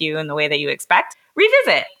engaging with you in the way that you expect,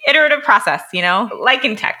 revisit. Iterative process, like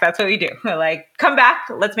in tech, that's what we do. Like come back,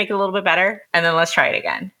 let's make it a little bit better, and then let's try it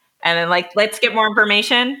again. And then like, let's get more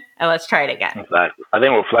information and let's try it again. Exactly. I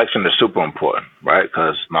think reflection is super important, right?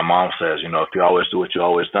 Because my mom says, if you always do what you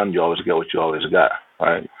always done, you always get what you always got,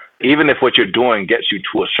 right? Even if what you're doing gets you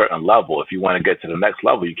to a certain level, if you want to get to the next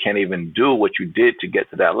level, you can't even do what you did to get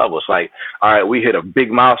to that level. It's like, all right, we hit a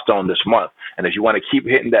big milestone this month. And if you want to keep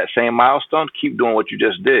hitting that same milestone, keep doing what you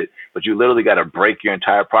just did. But you literally got to break your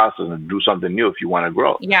entire process and do something new if you want to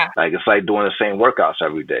grow. Yeah. Like it's like doing the same workouts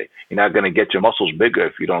every day. You're not going to get your muscles bigger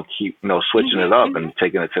if you don't keep, switching it up and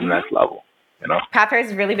taking it to the next level. Pathrise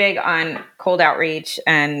is really big on cold outreach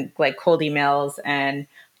and like cold emails and,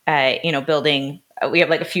 building. We have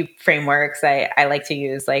like a few frameworks I like to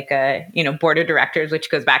use, like, board of directors,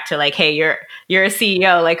 which goes back to like, hey, you're a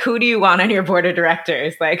CEO. Like, who do you want on your board of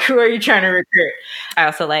directors? Like, who are you trying to recruit? I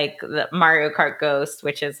also like the Mario Kart Ghost,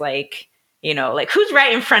 which is like, like who's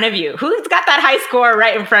right in front of you? Who's got that high score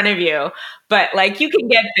right in front of you? But like, you can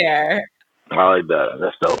get there. I like that.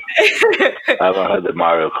 That's dope. I haven't heard the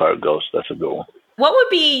Mario Kart Ghost. That's a good one. What would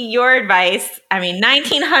be your advice?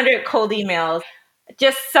 1,900 cold emails.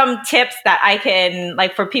 Just some tips that I can,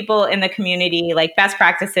 like, for people in the community, like best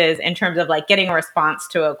practices in terms of like getting a response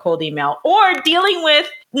to a cold email or dealing with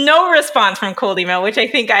no response from cold email, which I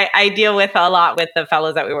think I deal with a lot with the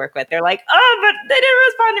fellows that we work with. They're like, oh, but they didn't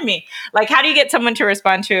respond to me. Like, how do you get someone to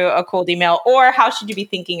respond to a cold email, or how should you be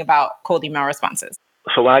thinking about cold email responses?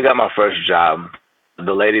 So when I got my first job,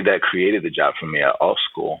 the lady that created the job for me at Alt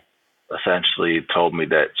School essentially told me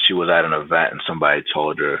that she was at an event and somebody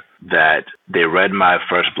told her that they read my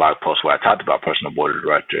first blog post where I talked about personal board of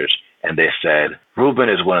directors, and they said, Ruben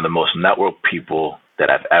is one of the most networked people that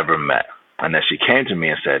I've ever met. And then she came to me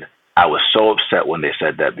and said, I was so upset when they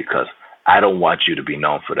said that because I don't want you to be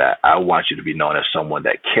known for that. I want you to be known as someone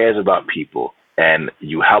that cares about people and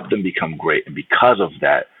you help them become great. And because of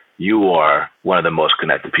that, you are one of the most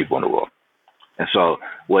connected people in the world. And so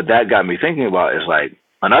what that got me thinking about is like,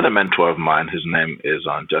 another mentor of mine, his name is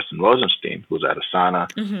Justin Rosenstein, who's at Asana.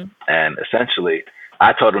 And essentially,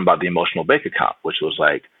 I told him about the emotional bank account, which was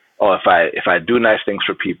like, oh, if I do nice things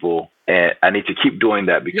for people, and I need to keep doing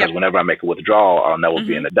that because whenever I make a withdrawal, I'll never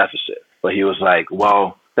be in a deficit. But he was like,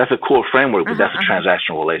 well, that's a cool framework, but that's a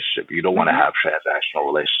transactional relationship. You don't want to have transactional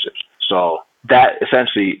relationships. So that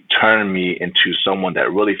essentially turned me into someone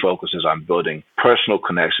that really focuses on building personal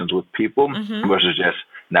connections with people versus just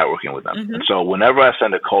networking with them. And so whenever I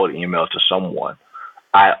send a cold email to someone,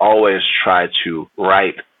 I always try to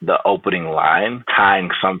write the opening line,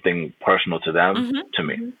 tying something personal to them to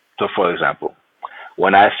me. So for example,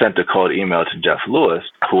 when I sent a cold email to Jeff Lewis,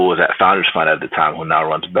 who was at Founders Fund at the time, who now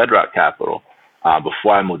runs Bedrock Capital,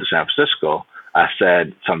 before I moved to San Francisco, I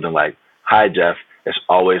said something like, hi, Jeff, it's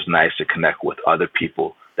always nice to connect with other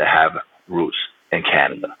people that have roots in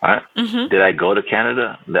Canada. Right? Did I go to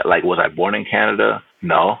Canada? Was I born in Canada?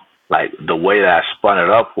 No. Like the way that I spun it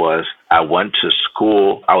up was I went to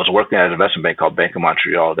school. I was working at an investment bank called Bank of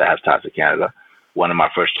Montreal that has ties to Canada. One of my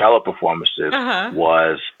first cello performances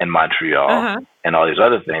was in Montreal and all these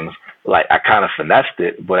other things. Like I kind of finessed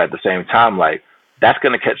it, but at the same time, like that's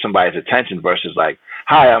going to catch somebody's attention versus like,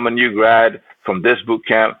 hi, I'm a new grad from this boot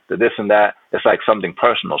camp to this and that. It's like something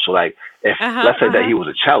personal. So like if let's say that he was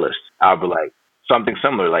a cellist, I'll be like something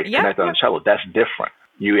similar, like connect on a cello. That's different.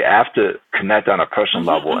 You have to connect on a personal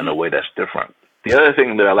level in a way that's different. The other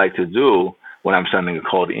thing that I like to do when I'm sending a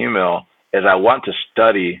cold email is I want to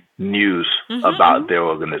study news about their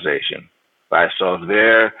organization. Right. So if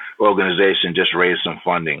their organization just raised some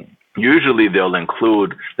funding, usually they'll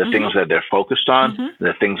include the things that they're focused on,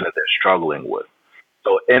 the things that they're struggling with.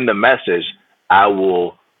 So in the message, I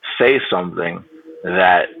will say something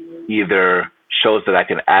that either shows that I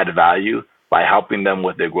can add value by helping them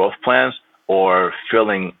with their growth plans or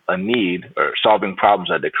filling a need or solving problems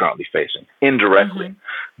that they're currently facing indirectly.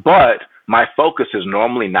 But my focus is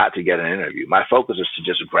normally not to get an interview. My focus is to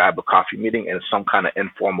just grab a coffee meeting in some kind of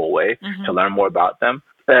informal way to learn more about them.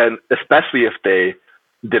 And especially if they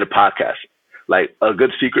did a podcast. Like a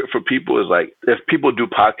good secret for people is like, if people do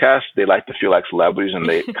podcasts, they like to feel like celebrities and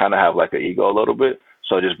they kind of have like an ego a little bit.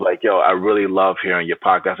 So just like, yo, I really love hearing your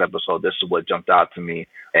podcast episode. This is what jumped out to me.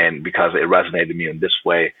 And because it resonated with me in this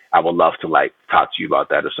way, I would love to like talk to you about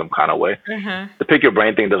that in some kind of way. The pick your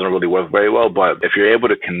brain thing doesn't really work very well, but if you're able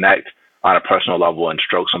to connect on a personal level and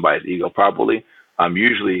stroke somebody's ego properly,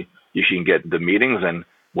 usually you can get the meetings. And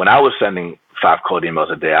when I was sending 5 cold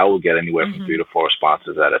emails a day, I would get anywhere from 3 to 4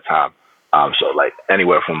 responses at a time. So like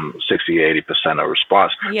anywhere from 60 to 80% of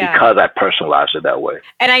response because I personalized it that way.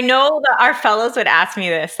 And I know that our fellows would ask me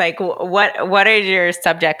this, like, what are your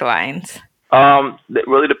subject lines? It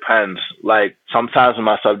really depends. Like sometimes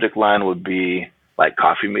my subject line would be like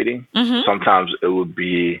coffee meeting. Sometimes it would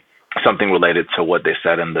be something related to what they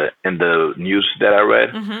said in the news that I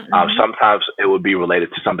read. Sometimes it would be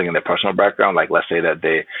related to something in their personal background. Like let's say that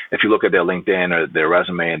if you look at their LinkedIn or their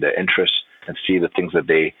resume and their interests and see the things that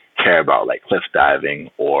they care about, like cliff diving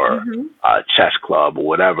or chess club or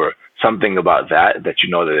whatever, something about that you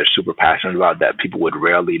know that they're super passionate about that people would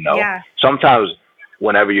rarely know. Sometimes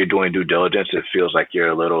whenever you're doing due diligence, it feels like you're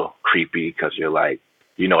a little creepy because you're like,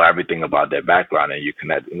 you know everything about their background and you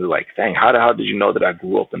connect and you're like, dang, how the hell did you know that I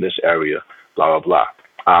grew up in this area? Blah, blah,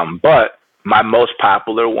 blah. But my most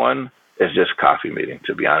popular one is just coffee meeting,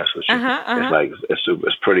 to be honest with you. It's like,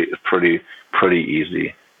 it's pretty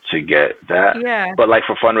easy to get that. But like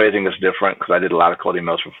for fundraising, it's different because I did a lot of cold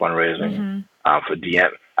emails for fundraising. For DM,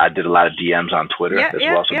 I did a lot of DMs on Twitter as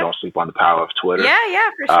well. So don't sleep on the power of Twitter.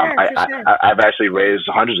 For sure. I've actually raised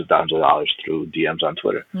hundreds of thousands of dollars through DMs on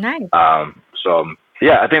Twitter. Nice. So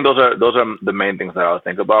yeah, I think those are the main things that I would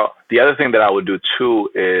think about. The other thing that I would do too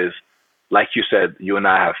is, like you said, you and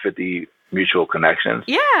I have 50 mutual connections.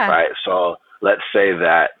 Right. So let's say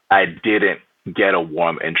that I didn't get a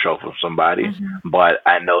warm intro from somebody, but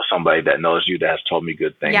I know somebody that knows you that has told me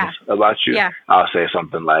good things about you. I'll say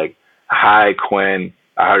something like, hi, Quinn,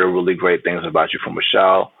 I heard really great things about you from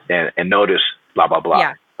Michelle and notice blah, blah,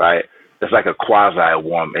 blah. Right. It's like a quasi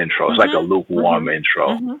warm intro. It's like a lukewarm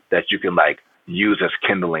intro that you can like use as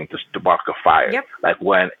kindling to spark a fire. Like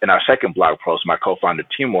when in our second blog post, my co-founder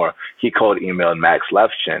Timur, he cold emailed Max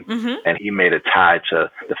Levchin and he made a tie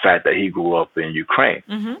to the fact that he grew up in Ukraine,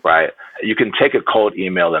 right? You can take a cold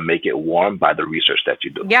email and make it warm by the research that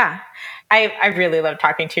you do. I really love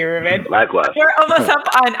talking to you, Ruben. Likewise. We're almost up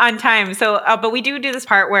on time. So, but we do this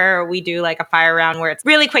part where we do like a fire round where it's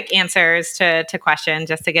really quick answers to questions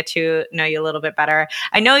just to get to know you a little bit better.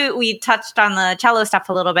 I know we touched on the cello stuff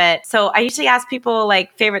a little bit. So I usually ask people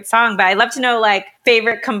like favorite song, but I'd love to know like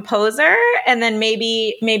favorite composer and then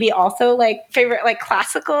maybe also like favorite like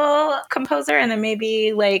classical composer and then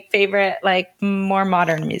maybe like favorite like more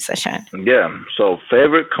modern musician. Yeah. So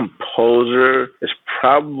favorite composer is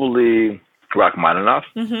probably Rachmaninoff.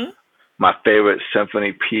 My favorite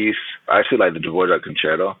symphony piece, I actually like the Dvorak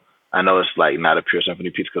Concerto. I know it's like not a pure symphony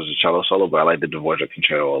piece because it's a cello solo, but I like the Dvorak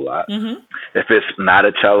Concerto a lot. If it's not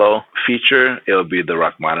a cello feature, it'll be the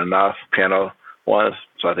Rachmaninoff piano ones.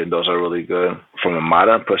 So I think those are really good. From a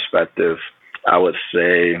modern perspective, I would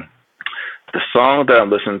say the song that I'm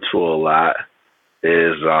listening to a lot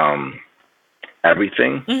is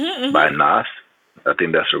Everything by Nas. I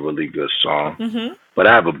think that's a really good song. But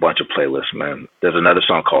I have a bunch of playlists, man. There's another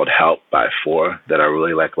song called Help by Four that I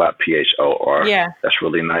really like a lot, PHOR. That's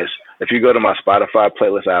really nice. If you go to my Spotify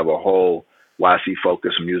playlist, I have a whole YC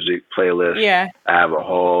Focus music playlist. I have a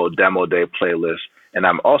whole Demo Day playlist. And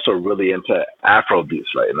I'm also really into Afro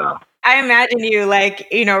beats right now. I imagine you like,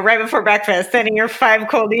 you know, right before breakfast, sending your 5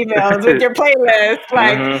 cold emails with your playlist,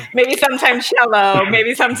 like maybe sometimes cello,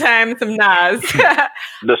 maybe sometimes some Nas.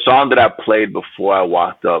 The song that I played before I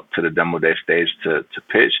walked up to the Demo Day stage to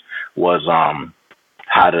pitch was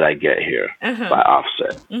How Did I Get Here by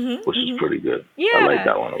Offset, which is pretty good. Yeah. I like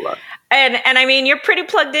that one a lot. And I mean, you're pretty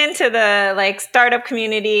plugged into the like startup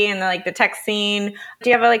community and like the tech scene. Do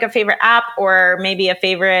you have like a favorite app or maybe a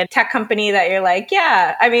favorite tech company that you're like,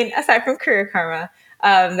 yeah, I mean, aside from Career Karma,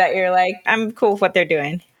 that you're like, I'm cool with what they're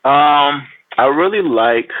doing? I really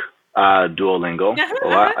like Duolingo a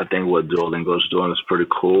lot. I think what Duolingo is doing is pretty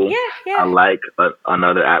cool. Yeah. I like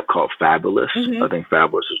another app called Fabulous. I think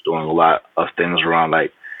Fabulous is doing a lot of things around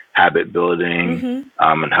like habit building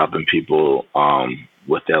and helping people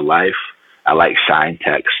with their life. I like Shine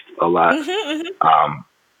Text a lot.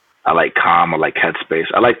 I like Calm. I like Headspace.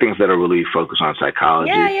 I like things that are really focused on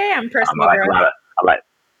psychology. Yeah. And personal growth. I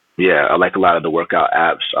like a lot of the workout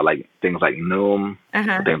apps. I like things like Noom.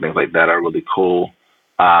 I think things like that are really cool.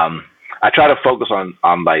 I try to focus on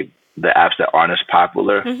like the apps that aren't as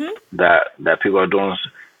popular that people are doing.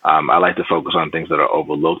 I like to focus on things that are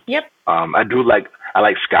overlooked. Yep. I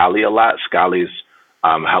like Scholly a lot. Scholly's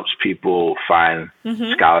helps people find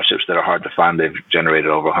scholarships that are hard to find. They've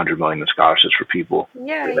generated over 100 million in scholarships for people.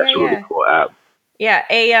 That's a really cool app. Yeah,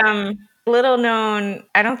 a little known.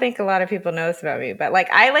 I don't think a lot of people know this about me, but like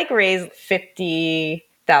I like raised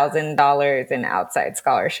 $50,000 in outside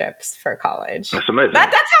scholarships for college. That's amazing.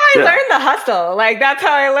 That's how I learned the hustle. Like that's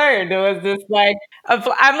how I learned. It was just like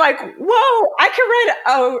I'm like, whoa! I could write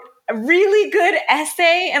a really good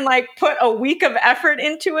essay and like put a week of effort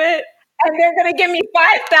into it, and they're gonna give me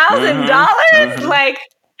 $5,000. Like.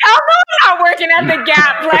 Hell no, I'm not working at the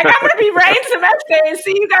Gap. Like, I'm going to be writing some essays.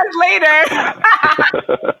 See you guys later.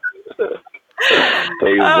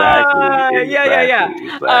 Exactly. Yeah.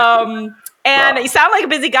 And you sound like a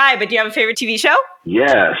busy guy, but do you have a favorite TV show?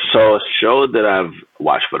 Yeah. So a show that I've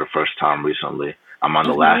watched for the first time recently, I'm on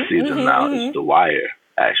the last season now, is The Wire,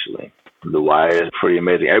 actually. The Wire is pretty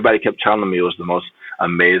amazing. Everybody kept telling me it was the most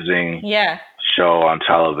amazing show on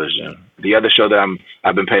television. The other show that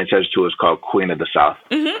I've been paying attention to is called Queen of the South,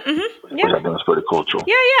 which I think is pretty cool too.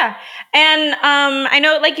 Yeah. And I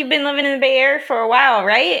know like you've been living in the Bay Area for a while,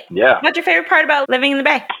 right? Yeah. What's your favorite part about living in the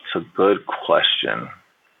Bay? It's a good question.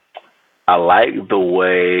 I like the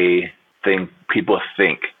way people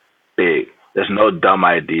think big. There's no dumb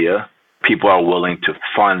idea. People are willing to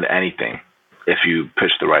fund anything if you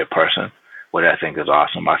pitch the right person, what I think is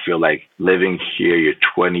awesome. I feel like living here, you're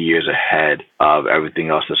 20 years ahead of everything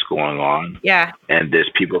else that's going on. Yeah. And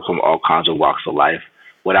there's people from all kinds of walks of life.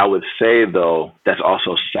 What I would say, though, that's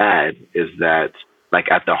also sad is that,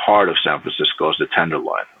 like, at the heart of San Francisco is the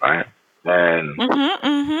Tenderloin, right? And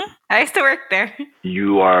I used to work there.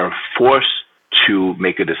 You are forced to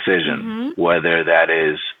make a decision, whether that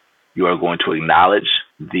is you are going to acknowledge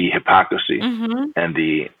the hypocrisy and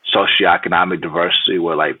the socioeconomic diversity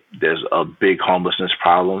where like there's a big homelessness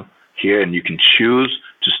problem here and you can choose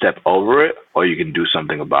to step over it or you can do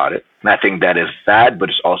something about it. And I think that is sad, but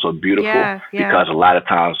it's also beautiful because a lot of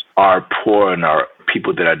times our poor and our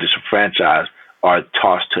people that are disenfranchised are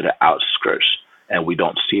tossed to the outskirts and we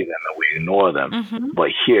don't see them and we ignore them.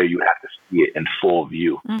 But here you have to see it in full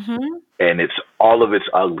view. And it's all of its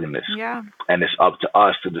ugliness. Yeah. And it's up to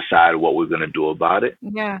us to decide what we're going to do about it.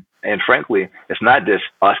 Yeah. And frankly, it's not just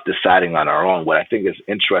us deciding on our own. What I think is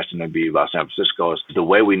interesting to be about San Francisco is the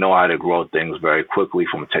way we know how to grow things very quickly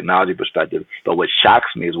from a technology perspective. But what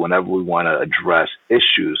shocks me is whenever we want to address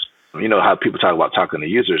issues, you know how people talk about talking to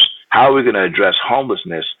users, how are we going to address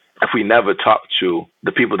homelessness if we never talk to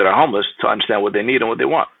the people that are homeless to understand what they need and what they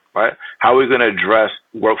want, right? How are we going to address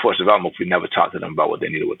workforce development if we never talk to them about what they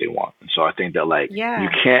need and what they want? And so I think that you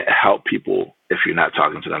can't help people if you're not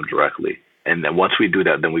talking to them directly. And then once we do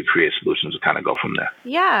that, then we create solutions to kind of go from there.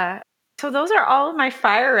 Yeah. So those are all of my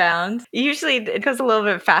fire rounds. Usually it goes a little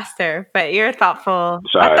bit faster, but you're thoughtful.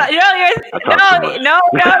 Sorry. No.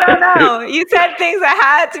 You said things that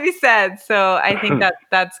had to be said. So I think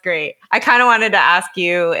that's great. I kind of wanted to ask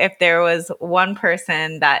you if there was one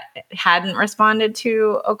person that hadn't responded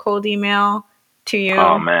to a cold email to you.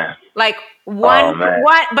 Oh, man. Like one,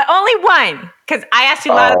 but only one. Because I asked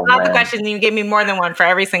you lots of questions and you gave me more than one for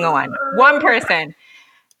every single one. One person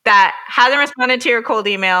that hasn't responded to your cold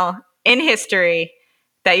email in history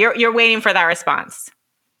that you're waiting for that response.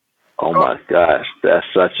 Oh my gosh,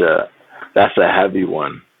 that's a heavy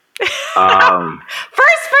one. First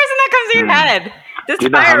person that comes to your head. Just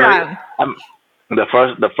fire round.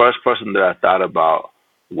 The first person that I thought about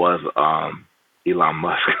was Elon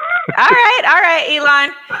Musk. All right,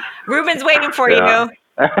 Elon. Ruben's waiting for you.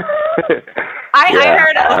 I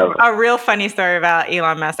heard a real funny story about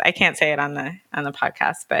Elon Musk. I can't say it on the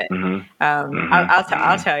podcast, but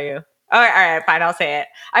I'll tell you. All right, fine. I'll say it.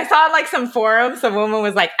 I saw like some forums. A woman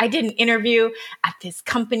was like, I did an interview at this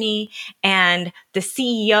company and the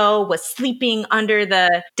CEO was sleeping under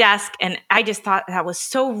the desk. And I just thought that was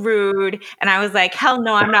so rude. And I was like, hell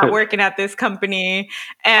no, I'm not working at this company.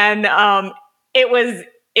 And it was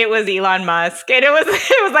Elon Musk. And it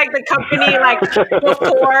was like the company like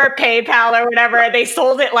before PayPal or whatever. They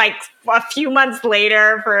sold it like a few months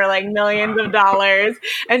later for like millions of dollars.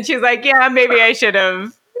 And she's like, yeah, maybe I should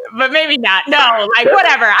have. But maybe not. No, like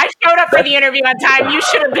whatever. I showed up for the interview on time. You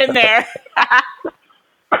should have been there.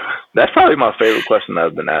 That's probably my favorite question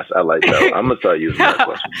I've been asked. I like that one. I'm going to start using that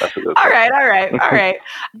question. That's a good question. All right.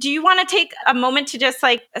 Do you want to take a moment to just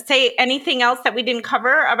like say anything else that we didn't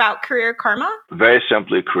cover about Career Karma? Very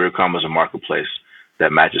simply, Career Karma is a marketplace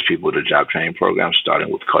that matches people to job training programs,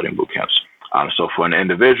 starting with coding boot camps. So for an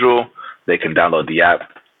individual, they can download the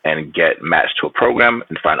app and get matched to a program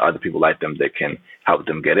and find other people like them that can help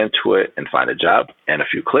them get into it and find a job in a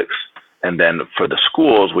few clicks. And then for the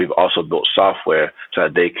schools, we've also built software so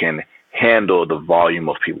that they can handle the volume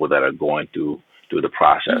of people that are going through the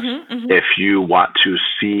process. If you want to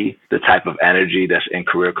see the type of energy that's in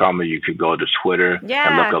Career Karma, you could go to Twitter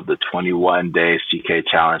and look up the 21-day CK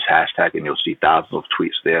Challenge hashtag, and you'll see thousands of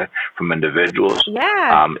tweets there from individuals.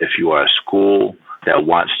 If you are a school that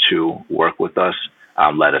wants to work with us,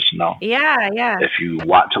 let us know. If you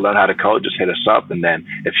want to learn how to code, just hit us up. And then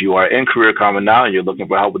if you are in Career Karma now and you're looking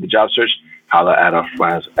for help with the job search, holler at our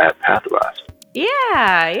friends at Pathrise.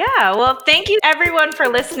 Well, thank you everyone for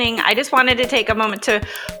listening. I just wanted to take a moment to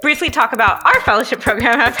briefly talk about our fellowship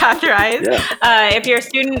program at Pathrise. If you're a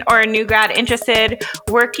student or a new grad interested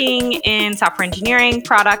working in software engineering,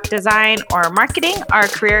 product design, or marketing, our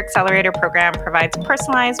Career Accelerator program provides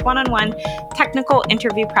personalized one-on-one technical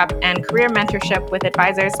interview prep and career mentorship with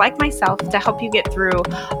advisors like myself to help you get through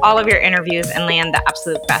all of your interviews and land the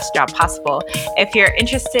absolute best job possible. If you're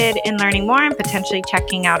interested in learning more and potentially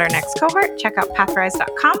checking out our next cohort, check out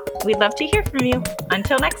pathrise.com. We'd love to hear from you.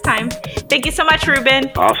 Until next time. Thank you so much,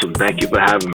 Ruben. Awesome. Thank you for having me.